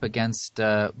coming up against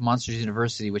Monsters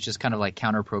University, which is kind of like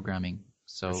counter-programming.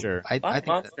 So sure. I think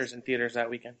Monsters in theaters that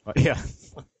weekend. Yeah.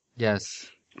 Yes.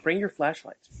 Bring your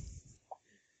flashlights.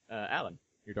 Alan,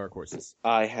 your dark horses.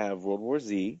 I have World War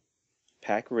Z,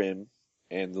 Pac Rim,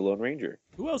 and The Lone Ranger.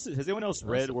 Who else? Has anyone else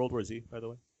read World War Z, by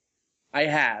the way? I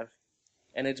have.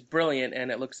 And it's brilliant,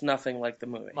 and it looks nothing like the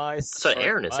movie. So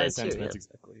Aaron has said, too. Yeah.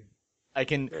 Exactly. I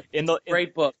can...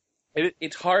 Great book.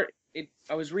 It's hard...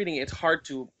 I was reading it. It's hard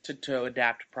to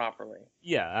adapt properly.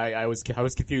 Yeah, I was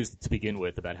confused to begin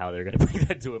with about how they're going to bring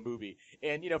that to a movie.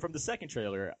 And from the second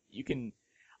trailer,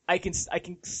 I can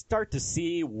start to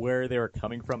see where they were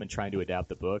coming from in trying to adapt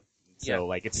the book.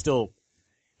 So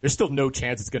there's still no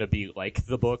chance it's going to be like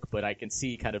the book, but I can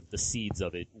see kind of the seeds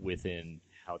of it within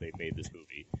how they made this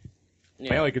movie. Yeah.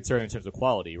 My only concern in terms of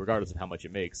quality, regardless of how much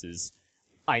it makes, is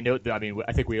I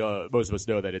think most of us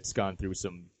know that it's gone through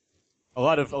a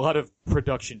lot of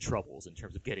production troubles in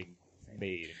terms of getting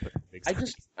made. And put big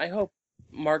I hope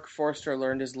Mark Forster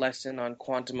learned his lesson on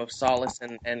Quantum of Solace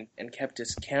and kept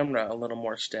his camera a little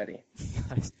more steady.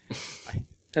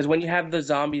 Because when you have the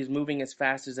zombies moving as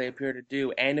fast as they appear to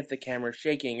do, and if the camera's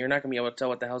shaking, you're not going to be able to tell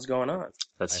what the hell's going on.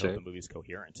 That's true. I hope the movie's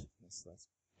coherent.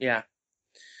 Yeah.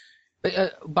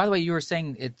 But, by the way, you were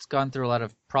saying it's gone through a lot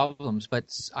of problems, but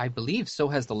I believe so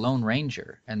has the Lone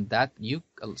Ranger, and that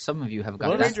some of you have got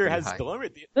Lone that Ranger pretty has high. A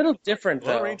little different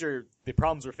though. Lone Ranger, the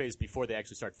problems were faced before they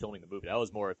actually started filming the movie. That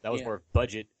was more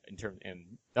budget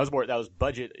that was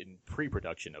budget in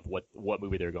pre-production of what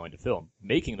movie they were going to film.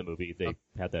 Making the movie, they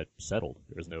had that settled.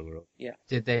 There was no real... Yeah.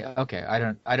 Did they? Okay, I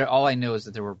don't. All I know is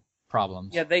that there were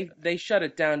problems. Yeah, they shut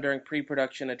it down during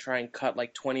pre-production to try and cut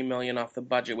like $20 million off the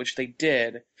budget, which they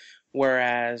did.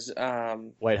 Whereas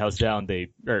White House Down,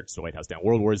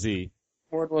 World War Z.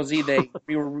 World War Z,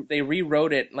 they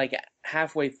rewrote it like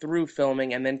halfway through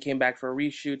filming and then came back for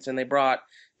reshoots, and they brought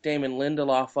Damon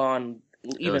Lindelof on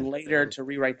even later to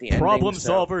rewrite the ending. Problem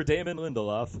solver Damon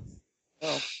Lindelof.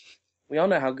 Well, we all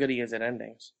know how good he is at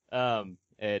endings.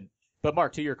 But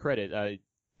Mark, to your credit,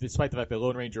 despite the fact that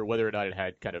Lone Ranger, whether or not it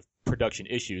had kind of production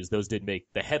issues, those did make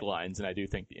the headlines, and I do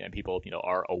think people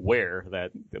are aware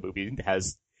that the movie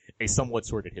has a somewhat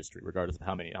sordid history, regardless of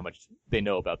how much they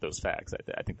know about those facts.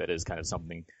 I think that is kind of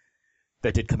something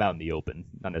that did come out in the open.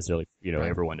 Not necessarily,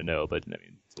 everyone to know, but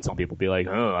some people be like,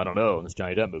 oh, I don't know, this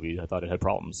Johnny Depp movie, I thought it had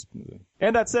problems.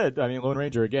 And that said, Lone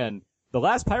Ranger, again, the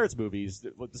last Pirates movies,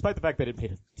 despite the fact that it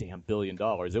made a damn $1 billion,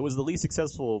 it was the least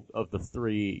successful of the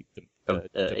three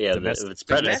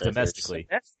domestically.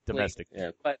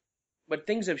 Yeah. But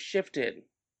things have shifted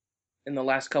in the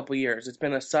last couple years. It's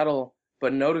been a subtle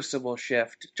but noticeable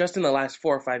shift just in the last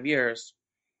 4 or 5 years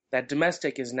that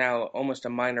domestic is now almost a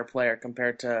minor player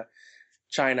compared to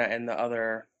China and the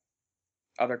other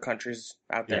countries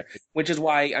out there, which is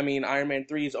why, Iron Man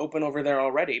 3 is open over there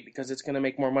already because it's going to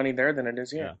make more money there than it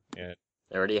is here. Yeah.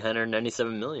 Already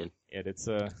 197 million. And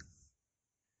it'd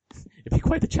be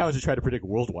quite the challenge to try to predict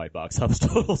worldwide box office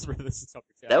totals for this.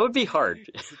 That would be hard.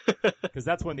 Because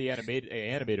that's when the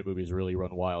animated movies really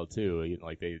run wild too.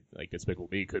 Like Despicable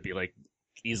Me could be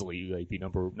easily be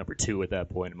number 2 at that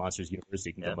point. Monsters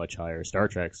University can go much higher. Star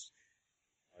Trek's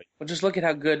Well, just look at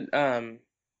how good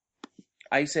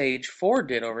Ice Age 4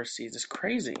 did overseas. It's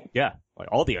crazy. Yeah, like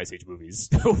all the Ice Age movies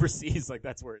overseas, like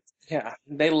that's where it's. Yeah,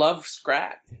 they love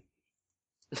Scrat.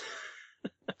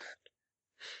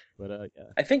 But yeah.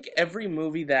 I think every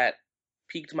movie that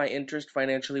piqued my interest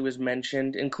financially was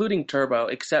mentioned, including Turbo,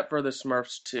 except for the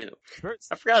Smurfs 2.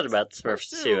 I forgot about the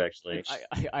Smurfs too, actually.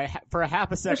 For a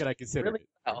half a second, I considered really it.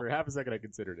 well. For half a second, I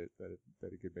considered it that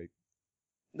it could make.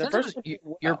 The Sometimes first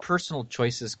one, your wow. personal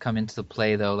choices come into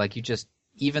play, though. Like you just,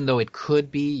 even though it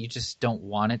could be, you just don't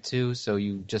want it to, so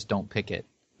you just don't pick it.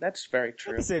 That's very At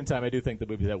true. the same time, I do think the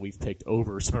movies that we've picked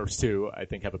over Smurfs 2, I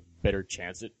think have a better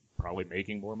chance at probably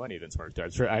making more money than Smurfs 2.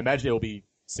 I'm sure, I imagine it will be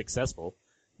successful.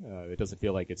 It doesn't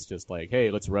feel like it's just like, hey,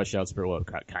 let's rush out Smurfs. Well,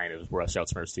 kind of rush out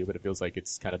Smurfs 2, but it feels like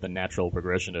it's kind of the natural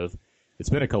progression of. It's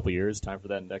been a couple years. Time for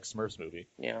that next Smurfs movie.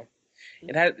 Yeah.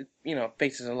 It had,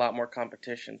 faces a lot more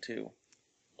competition, too,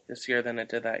 this year than it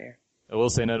did that year. I will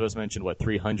say none of us mentioned,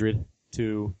 300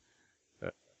 to.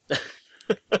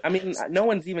 I mean, no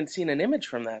one's even seen an image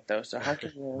from that, though, so how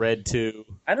can you... Red 2.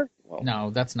 I don't... Well, No,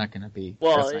 that's not going to be.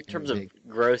 Well, that's not in gonna terms be of big.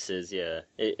 grosses, yeah,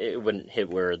 it wouldn't hit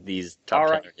where these top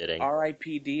 10 are hitting.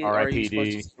 R.I.P.D. Or are you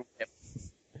R.I.P.D.. supposed to...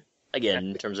 Again,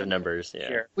 in terms of numbers, yeah.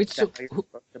 Here. Wait, so That's how you're who,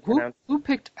 supposed to who pronounce who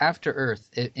picked After Earth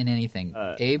in anything?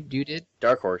 Abe, you did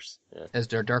Dark Horse. Yeah. as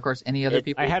Dark Horse. Any other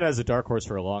people? I had it as a dark horse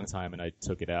for a long time, and I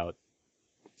took it out.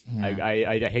 Yeah.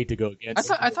 I hate to go against.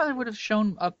 I thought it would have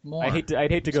shown up more. I'd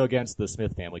hate to go against the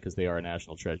Smith family because they are a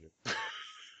national treasure.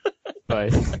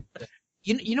 But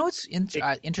You know what's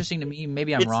interesting to me?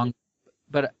 Maybe I'm wrong,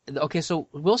 but okay. So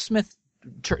Will Smith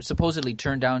supposedly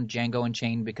turned down Django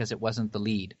Unchained because it wasn't the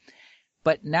lead,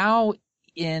 but now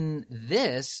in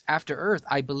this After Earth,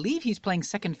 I believe he's playing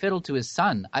second fiddle to his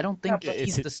son. I don't think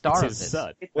he's the star it's of his this.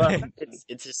 son. Well,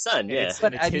 it's his son, yeah.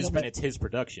 It's his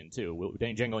production too.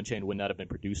 Django Unchained would not have been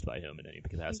produced by him in any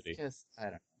capacity. Just, I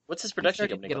don't know. What's his I'm production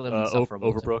starting to company get a called? little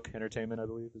insufferable. Overbrook Entertainment, I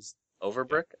believe, is.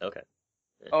 Overbrook? Okay.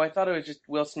 Oh, I thought it was just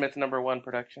Will Smith #1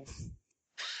 production.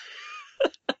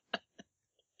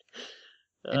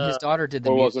 And his daughter did the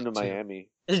Or music Welcome to too. Miami.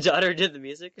 His daughter did the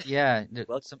music? Yeah.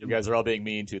 You guys are all being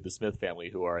mean to the Smith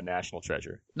family, who are a national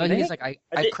treasure. No, he's like I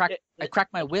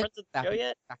cracked my whip Friends of the back, show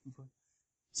yet? back and forth.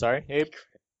 Sorry, Abe.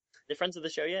 They friends of the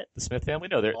show yet? The Smith family?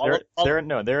 No, they're All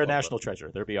a national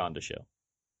treasure. They're beyond the show.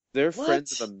 They're What?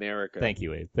 Friends of America. Thank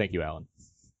you, Abe. Thank you, Alan.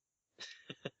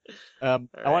 I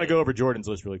want to go over Jordan's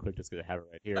list really quick just because I have it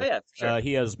right here. Oh, yeah, sure.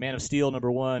 He has Man of Steel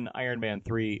 #1, Iron Man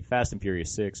 3, Fast and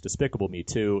Furious 6, Despicable Me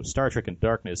 2, Star Trek Into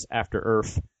Darkness, After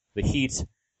Earth, The Heat,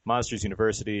 Monsters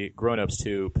University, Grown Ups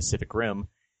 2, Pacific Rim,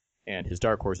 and his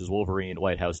dark horses Wolverine,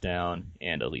 White House Down,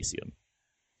 and Elysium.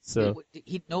 So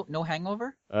He no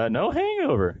hangover? no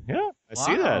Hangover. Yeah, I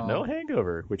see that. Wow. No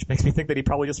Hangover, which makes me think that he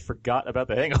probably just forgot about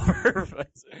the Hangover.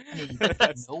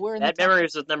 That's- Nowhere in That the top. memory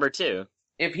is with #2.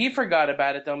 If he forgot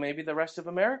about it, though, maybe the rest of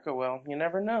America will. You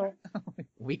never know.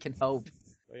 We can hope.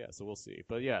 But yeah, so we'll see.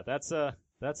 But yeah, those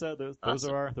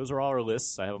Awesome. are all our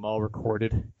lists. I have them all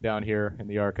recorded down here in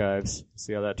the archives.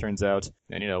 See how that turns out.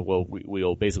 And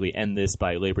we'll basically end this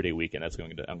by Labor Day weekend.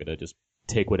 I'm gonna just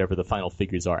take whatever the final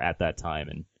figures are at that time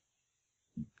and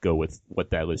go with what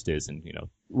that list is, and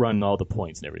run all the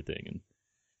points and everything, and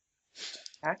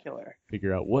Spectacular.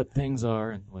 figure out what things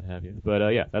are and what have you.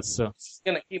 But yeah, that's It's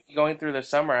gonna keep me going through the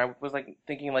summer. I was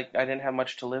thinking I didn't have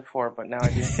much to live for, but now I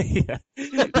do. yeah.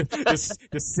 just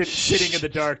sitting in the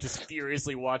dark, just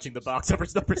furiously watching the box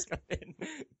office numbers come in.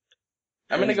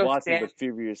 I'm gonna He's go watching stand but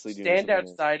furiously doing stand something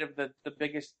else. outside of the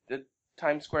biggest the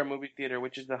Times Square movie theater,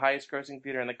 which is the highest grossing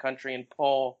theater in the country, and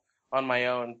poll on my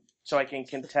own so I can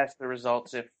contest the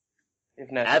results if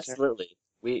necessary. Absolutely.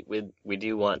 We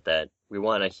do want that. We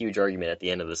want a huge argument at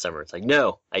the end of the summer. It's like,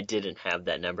 no, I didn't have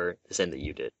that number the same that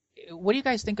you did. What do you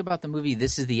guys think about the movie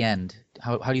This Is the End?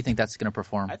 How do you think that's going to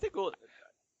perform? I think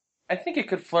I think it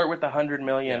could flirt with 100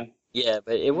 million. Yeah,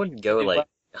 but it wouldn't go like With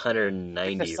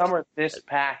 190. the summer this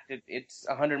packed, it's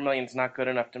 100 million's not good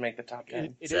enough to make the top 10.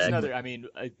 It is Exactly. another. I mean,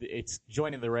 it's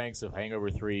joining the ranks of Hangover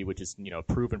 3, which is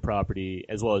proven property,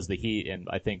 as well as The Heat. And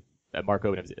I think that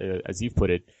Marco, as you've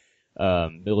put it,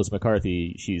 Melissa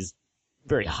McCarthy, she's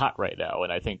very hot right now,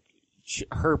 and I think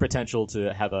her potential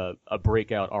to have a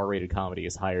breakout R-rated comedy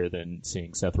is higher than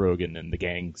seeing Seth Rogen and the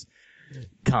gang's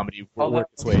comedy work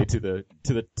its way to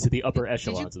the upper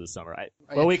echelons of the summer.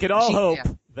 Well, we can all hope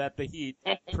that The Heat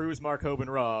proves Mark Hoban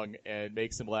wrong and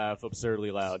makes him laugh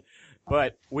absurdly loud.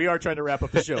 But we are trying to wrap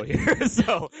up the show here,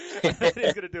 so that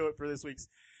is going to do it for this week's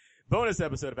bonus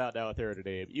episode of Out Now with Aaron and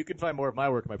Abe. You can find more of my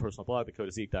work on my personal blog,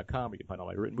 thecodofzeke.com. You can find all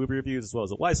my written movie reviews, as well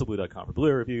as at lysoblu.com for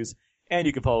Blu-ray reviews. And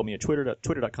you can follow me on Twitter,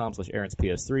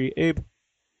 twitter.com/AaronsPS3. Abe?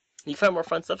 You can find more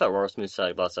fun stuff at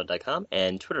walrusmoosh.blogspot.com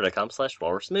and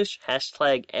twitter.com/walrusmoosh,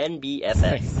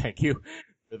 #NBFF. Thank you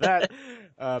for that.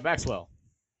 Maxwell.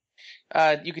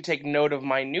 You can take note of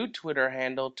my new Twitter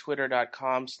handle,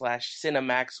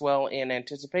 twitter.com/cinemaxwell, in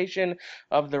anticipation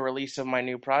of the release of my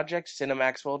new project,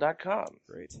 cinemaxwell.com.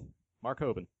 Great. Mark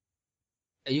Hoban.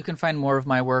 You can find more of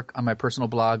my work on my personal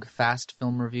blog,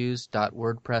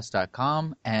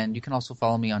 fastfilmreviews.wordpress.com, and you can also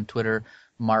follow me on Twitter,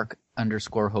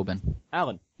 Mark_Hoban.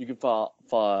 Alan. You can find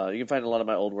a lot of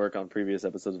my old work on previous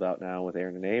episodes of Out Now with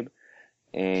Aaron and Abe.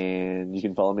 And you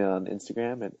can follow me on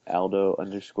Instagram at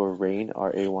Aldo_Rain,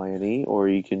 RAYNE, or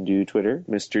you can do Twitter,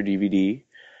 Mr. DVD,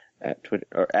 at Twitter,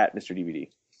 or at Mr. DVD.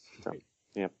 So,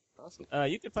 yeah. Awesome.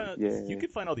 You can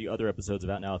find all the other episodes of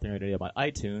Out Now with Aaron and Abe on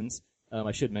iTunes.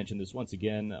 I should mention this once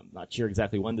again. I'm not sure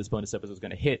exactly when this bonus episode is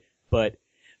going to hit, but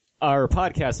our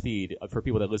podcast feed for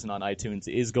people that listen on iTunes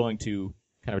is going to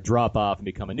kind of drop off and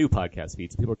become a new podcast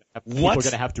feed. So people are going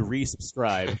to have to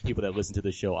resubscribe, people that listen to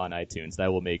the show on iTunes. I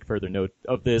will make further note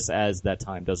of this as that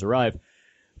time does arrive.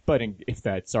 But if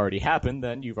that's already happened,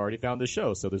 then you've already found the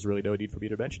show, so there's really no need for me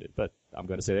to mention it. But I'm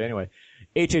going to say it anyway.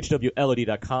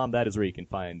 HHWLOD.com, that is where you can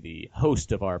find the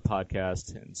host of our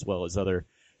podcast, as well as other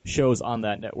shows on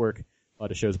that network. A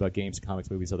lot of shows about games, comics,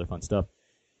 movies, other fun stuff.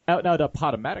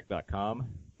 OutNow.podomatic.com.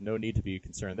 No need to be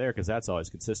concerned there, because that's always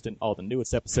consistent. All the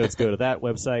newest episodes go to that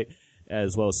website,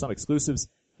 as well as some exclusives.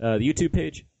 The YouTube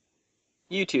page?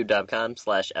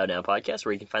 YouTube.com/OutNowPodcast,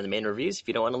 where you can find the main reviews. If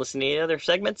you don't want to listen to any other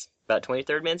segments, about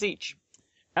 23rd mans each.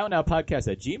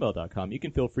 OutNowPodcast@gmail.com. You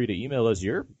can feel free to email us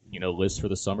your, list for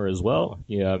the summer as well.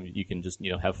 You can just,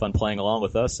 have fun playing along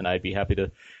with us, and I'd be happy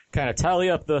to kind of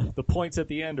tally up the points at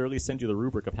the end, or at least send you the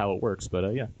rubric of how it works.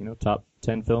 But, top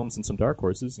 10 films and some dark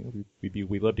horses.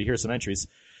 We'd love to hear some entries.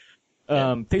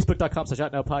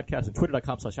 Facebook.com/OutNowPodcast and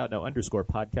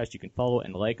Twitter.com/OutNow_podcast. You can follow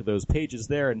and like those pages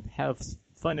there and have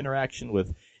fun interaction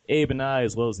with Abe and I,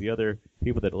 as well as the other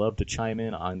people that love to chime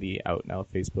in on the Out Now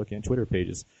Facebook and Twitter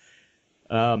pages.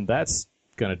 That's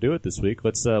gonna do it this week.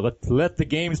 Let's let the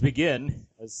games begin,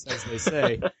 as they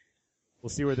say. We'll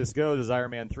see where this goes as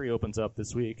Iron Man 3 opens up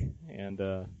this week, and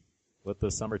let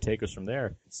the summer take us from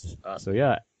there. So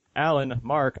yeah, Alan,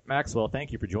 Mark, Maxwell,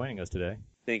 thank you for joining us today.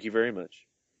 Thank you very much.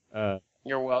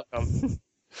 You're welcome.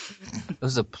 It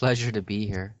was a pleasure to be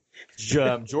here.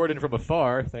 Jordan from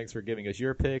afar, thanks for giving us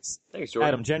your picks. Thanks, Jordan.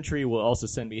 Adam Gentry will also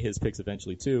send me his picks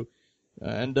eventually too.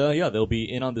 And they'll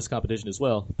be in on this competition as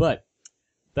well. But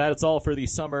that's all for the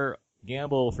summer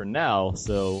gamble for now,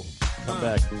 so come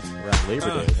back around Labor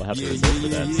Day. We'll have the results for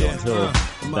that. So until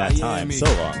that time, so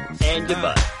long. And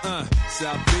goodbye.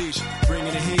 South Beach,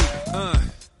 bringing the heat.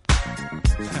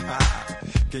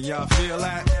 Can y'all feel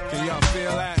that? Can y'all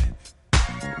feel that?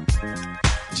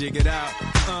 Jig it out.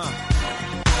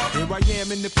 Here I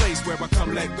am in the place where I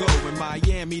come let go. In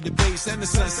Miami, the bass and the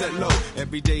sunset low.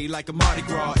 Every day like a Mardi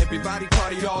Gras. Everybody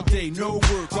party all day. No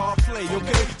work, all play,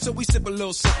 okay? So we sip a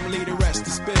little something, leave the rest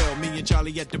to spill. Me and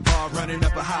Charlie at the bar running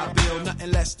up a high bill.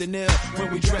 Nothing less than ill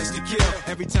when we dress to kill.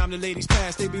 Every time the ladies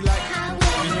pass, they be like,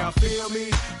 can y'all feel me?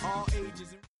 All ages.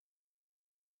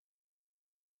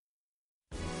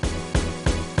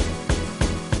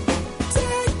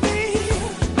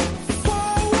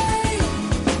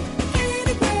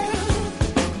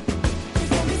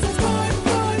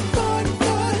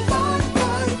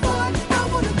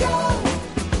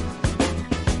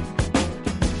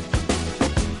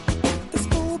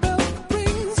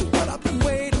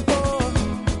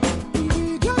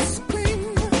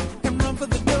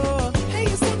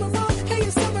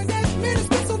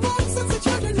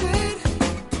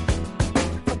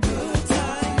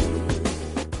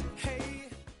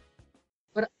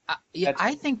 Yeah,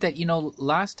 I think that,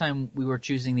 last time we were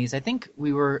choosing these, I think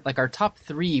we were, our top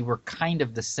three were kind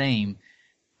of the same.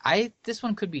 This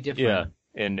one could be different. Yeah,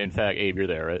 and in fact, Abe, you're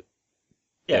there, right?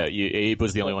 Yeah, Abe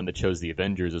was the only one that chose the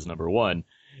Avengers as number one.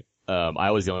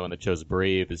 I was the only one that chose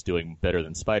Brave as doing better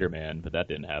than Spider-Man, but that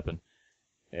didn't happen.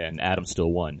 And Adam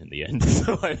still won in the end.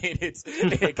 So, I mean,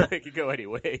 it could go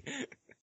anyway.